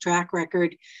established track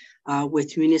record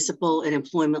with municipal and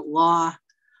employment law,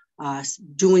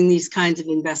 doing these kinds of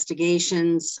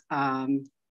investigations.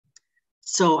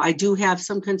 So I do have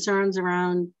some concerns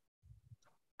around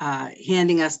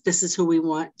handing us, this is who we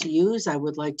want to use. I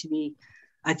would like to be,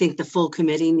 I think the full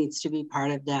committee needs to be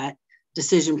part of that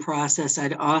decision process.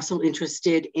 I'd also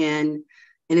interested in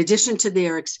addition to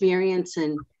their experience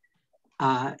and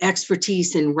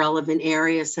expertise in relevant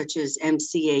areas such as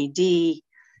MCAD,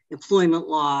 employment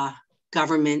law,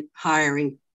 government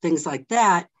hiring, things like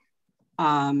that,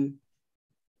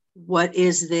 what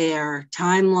is their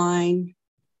timeline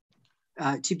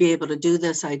to be able to do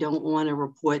this? I don't want a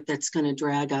report that's going to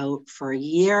drag out for a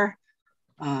year.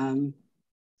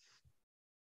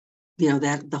 You know,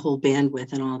 that the whole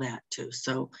bandwidth and all that too.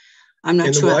 So I'm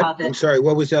not sure how that. I'm sorry,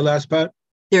 what was that last part?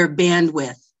 Their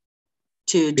bandwidth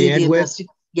to do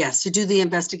to do the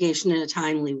investigation in a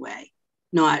timely way,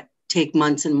 not take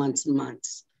months and months and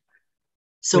months.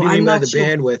 So what do you mean by the sure,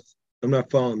 bandwidth? I'm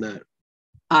not following that.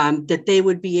 That they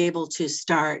would be able to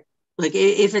start, like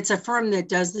if it's a firm that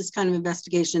does this kind of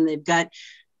investigation, they've got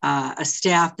a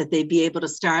staff that they'd be able to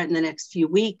start in the next few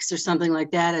weeks or something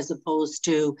like that, as opposed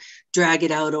to drag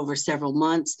it out over several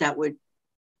months. That would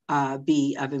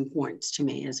be of importance to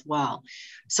me as well.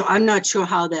 So I'm not sure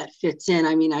how that fits in.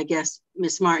 I mean, I guess,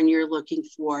 Ms. Martin, you're looking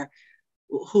for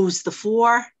who's the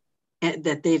 4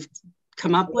 that they've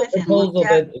come up with?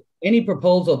 Any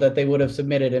proposal that they would have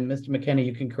submitted, and Mr. McKenna,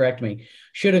 you can correct me,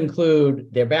 should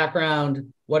include their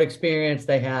background, what experience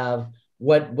they have,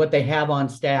 what they have on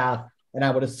staff, and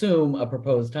I would assume a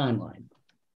proposed timeline.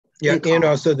 Yeah, and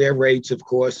also their rates, of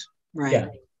course. Right.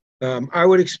 Yeah. I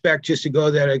would expect, just to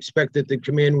go that, I expect that they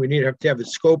come in, we need to have a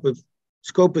scope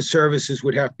of services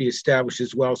would have to be established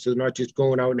as well. So they're not just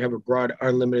going out and have a broad,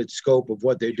 unlimited scope of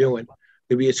what they're doing.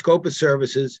 There'd be a scope of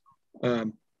services.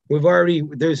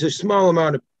 There's a small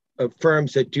amount of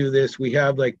firms that do this. We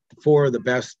have like 4 of the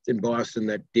best in Boston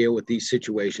that deal with these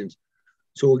situations.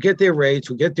 So we'll get their rates,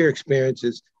 we'll get their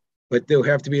experiences, but there'll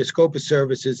have to be a scope of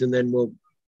services, and then we'll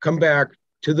come back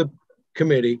to the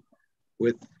committee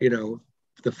with,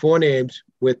 the 4 names,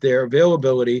 with their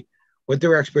availability, what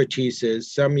their expertise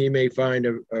is. Some you may find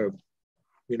are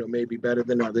maybe better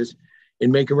than others,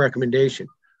 and make a recommendation.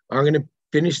 I'm going to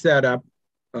finish that up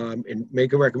and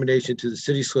make a recommendation to the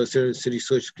city solicitor. The city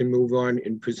solicitor can move on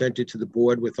and present it to the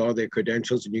board with all their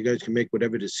credentials, and you guys can make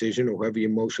whatever decision or however your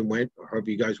motion went, or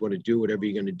however you guys want to do whatever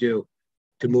you're going to do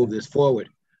to move this forward.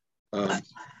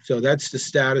 So that's the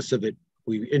status of it.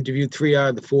 We interviewed 3 out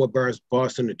of the 4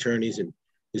 Boston attorneys, and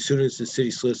as soon as the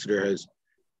city solicitor has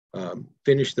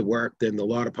finished the work, then the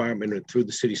law department and through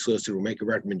the city solicitor will make a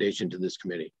recommendation to this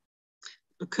committee.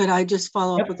 Could I just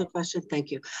follow up with a question?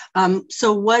 Thank you.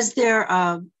 So was there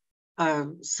a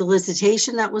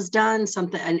solicitation that was done,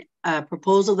 a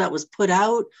proposal that was put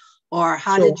out, or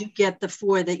how did you get the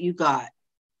 4 that you got?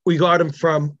 We got them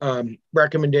from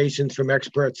recommendations from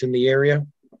experts in the area,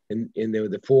 and there were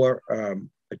the 4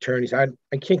 attorneys. I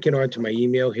can't get onto my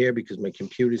email here because my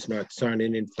computer's not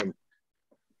signing in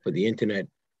for the internet,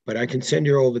 but I can send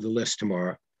you over the list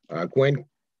tomorrow. Gwen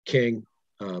King,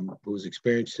 who's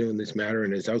experienced in this matter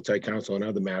and is outside counsel on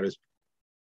other matters,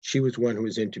 she was one who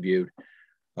was interviewed.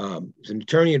 There's an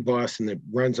attorney in Boston that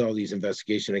runs all these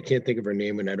investigations. I can't think of her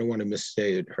name, and I don't want to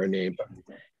misstate her name.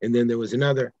 And then there was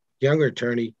another younger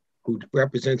attorney who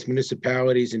represents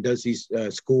municipalities and does these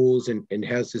schools and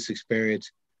has this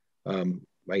experience.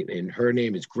 And her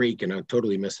name is Greek, and I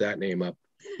totally messed that name up.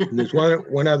 And there's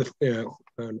one other,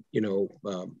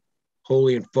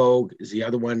 Holy and Fogue is the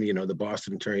other one, the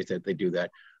Boston attorneys that they do that.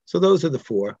 So those are the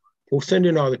 4. We'll send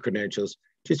in all the credentials.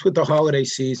 Just with the holiday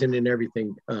season and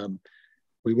everything,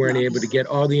 We weren't able to get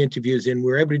all the interviews in.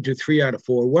 We were able to do 3 out of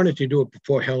 4. Wanted to do it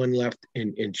before Helen left,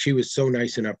 and she was so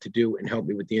nice enough to do and help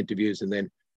me with the interviews. And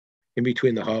then in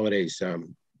between the holidays,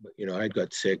 you know, I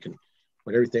got sick and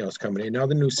with everything else coming in. Now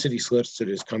the new city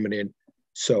solicitor is coming in.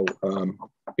 So,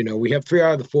 you know, we have 3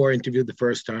 out of the 4 interviewed the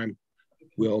first time.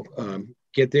 We'll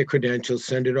get their credentials,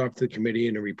 send it off to the committee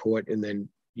in a report, and then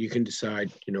you can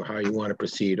decide, you know, how you want to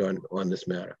proceed on this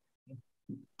matter.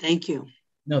 Thank you.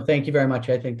 No, thank you very much.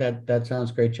 I think that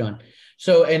sounds great, John.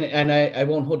 So, and I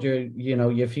won't hold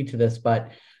your feet to this,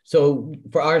 but so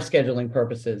for our scheduling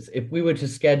purposes, if we were to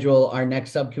schedule our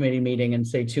next subcommittee meeting in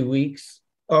say 2 weeks.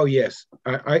 Oh, yes.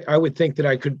 I would think that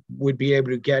I would be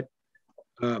able to get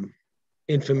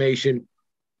information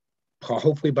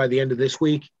hopefully by the end of this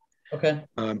week. Okay.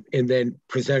 And then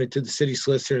present it to the city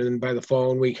solicitor, and then by the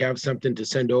following week have something to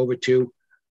send over to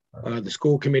the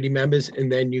school committee members,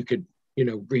 and then you could, you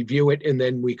know, review it, and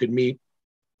then we could meet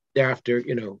after,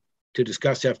 you know, to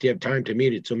discuss after you have time to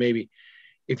meet it. So maybe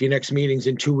if your next meeting's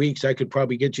in 2 weeks, I could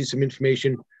probably get you some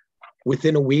information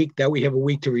within a week, that we have a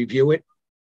week to review it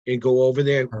and go over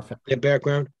their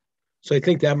background. So I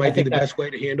think that might be the best way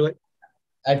to handle it.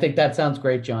 I think that sounds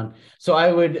great, John. So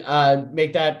I would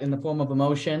make that in the form of a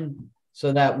motion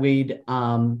so that we'd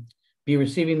be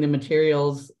receiving the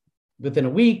materials within a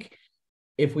week.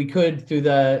 If we could, through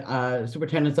the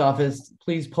superintendent's office,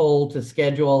 please poll to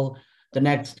schedule the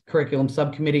next curriculum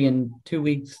subcommittee in 2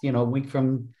 weeks, you know,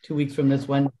 2 weeks from this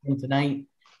Wednesday tonight,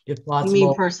 if possible. You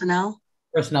mean personnel?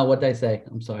 Personnel, what did I say?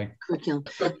 I'm sorry. Curriculum.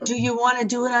 Do you want to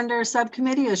do it under a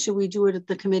subcommittee, or should we do it at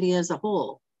the committee as a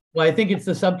whole? Well, I think it's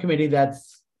the subcommittee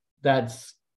that's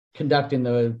conducting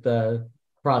the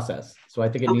process. So I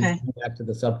think it needs to come back to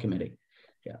the subcommittee.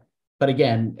 Yeah. But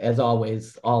again, as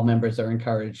always, all members are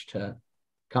encouraged to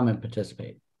come and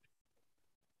participate.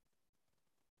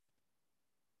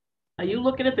 Are you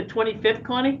looking at the 25th,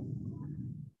 Connie?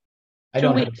 I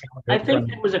don't know. I think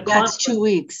there was a conflict. That's 2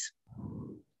 weeks.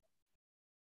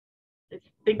 I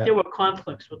think there were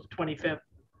conflicts with the 25th.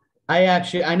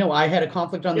 I know I had a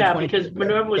conflict on the 25th. Yeah, because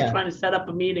Minerva was trying to set up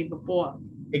a meeting before.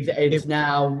 It's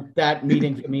now, that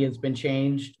meeting for me has been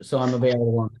changed, so I'm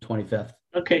available on the 25th.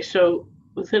 Okay, so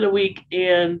within a week,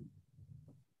 and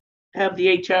have the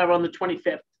HR on the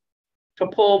 25th to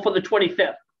poll for the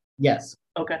 25th. Yes.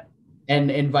 Okay. And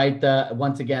invite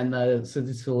once again, the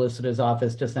city solicitor's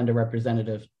office to send a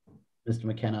representative, Mr.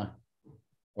 McKenna,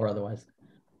 or otherwise.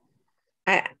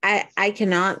 I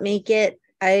cannot make it.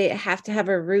 I have to have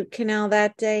a root canal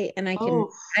that day, and I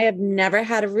have never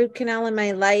had a root canal in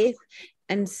my life.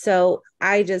 And so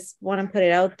I just want to put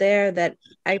it out there that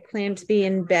I plan to be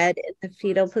in bed in the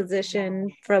fetal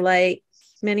position for like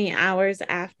many hours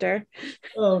after.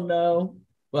 Oh no.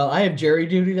 Well, I have jury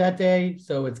duty that day,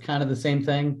 so it's kind of the same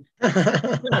thing.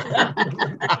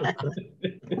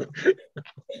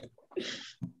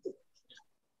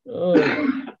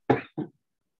 Oh.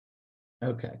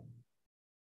 Okay.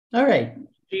 All right.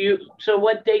 So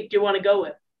what date do you want to go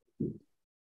with?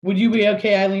 Would you be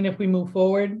okay, Eileen, if we move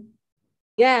forward?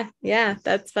 Yeah,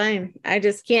 that's fine. I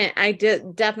just can't,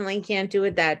 definitely can't do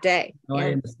it that day. No,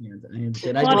 I understand. I just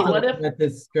What don't let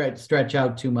this stretch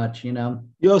out too much, you know?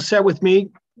 You all set with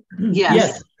me?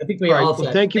 Yes. I think we all set.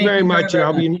 Well, thank you very much, and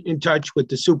I'll be in touch with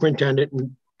the superintendent,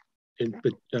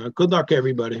 but good luck,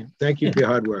 everybody. Thank you for your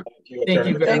hard work. Thank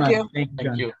you very much.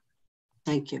 Thank you.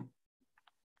 Thank you.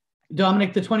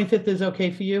 Dominic, the 25th is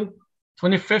okay for you?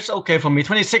 25th okay for me.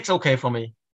 26th okay for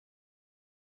me.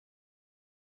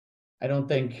 I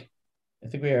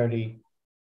think we already.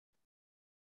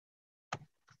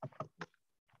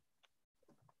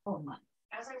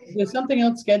 Is there something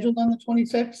else scheduled on the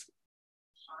 26th?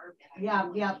 Yeah.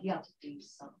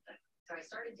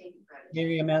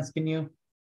 Mary, I'm asking you.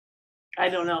 I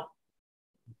don't know.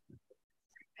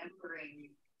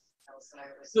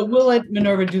 So we'll let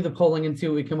Minerva do the polling and see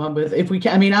what we come up with. If we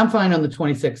can, I mean, I'm fine on the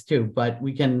 26th too, but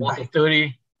we can.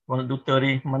 30, want to do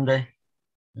 30 Monday?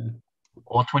 Yeah.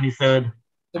 Or 23rd.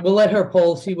 So we'll let her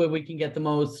poll, see where we can get the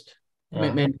most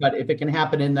commitment, but if it can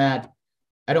happen in that,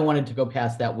 I don't want it to go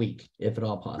past that week, if at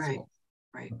all possible.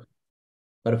 Right.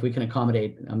 But if we can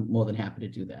accommodate, I'm more than happy to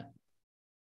do that.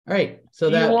 All right. So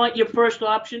do you want your first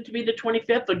option to be the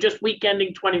 25th or just week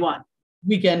ending 21?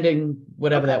 Week ending,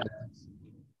 whatever that was.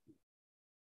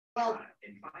 Well,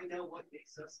 and find out what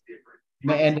makes us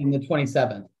different. Ending the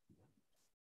 27th.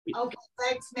 Okay,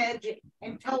 thanks, Magic.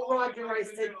 And tell Roger I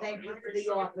said thank you for the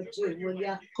offer too, will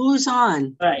ya? Who's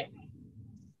on? Right.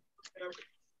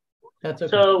 That's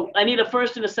okay. So I need a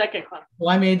first and a second.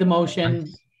 Well, I made the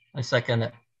motion. I second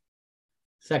it.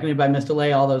 Seconded by Mr.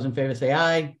 Lay. All those in favor say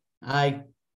aye. Aye.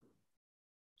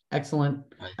 Excellent.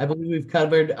 I believe we've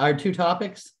covered our two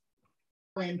topics.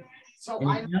 So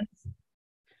Anything else?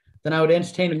 Then I would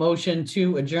entertain a motion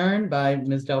to adjourn by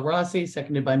Ms. Del Rossi,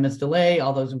 seconded by Ms. Delay.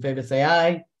 All those in favor say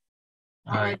aye.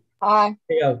 Aye. Aye.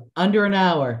 There you go. Under an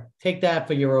hour. Take that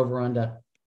for your over under.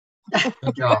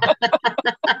 Good job.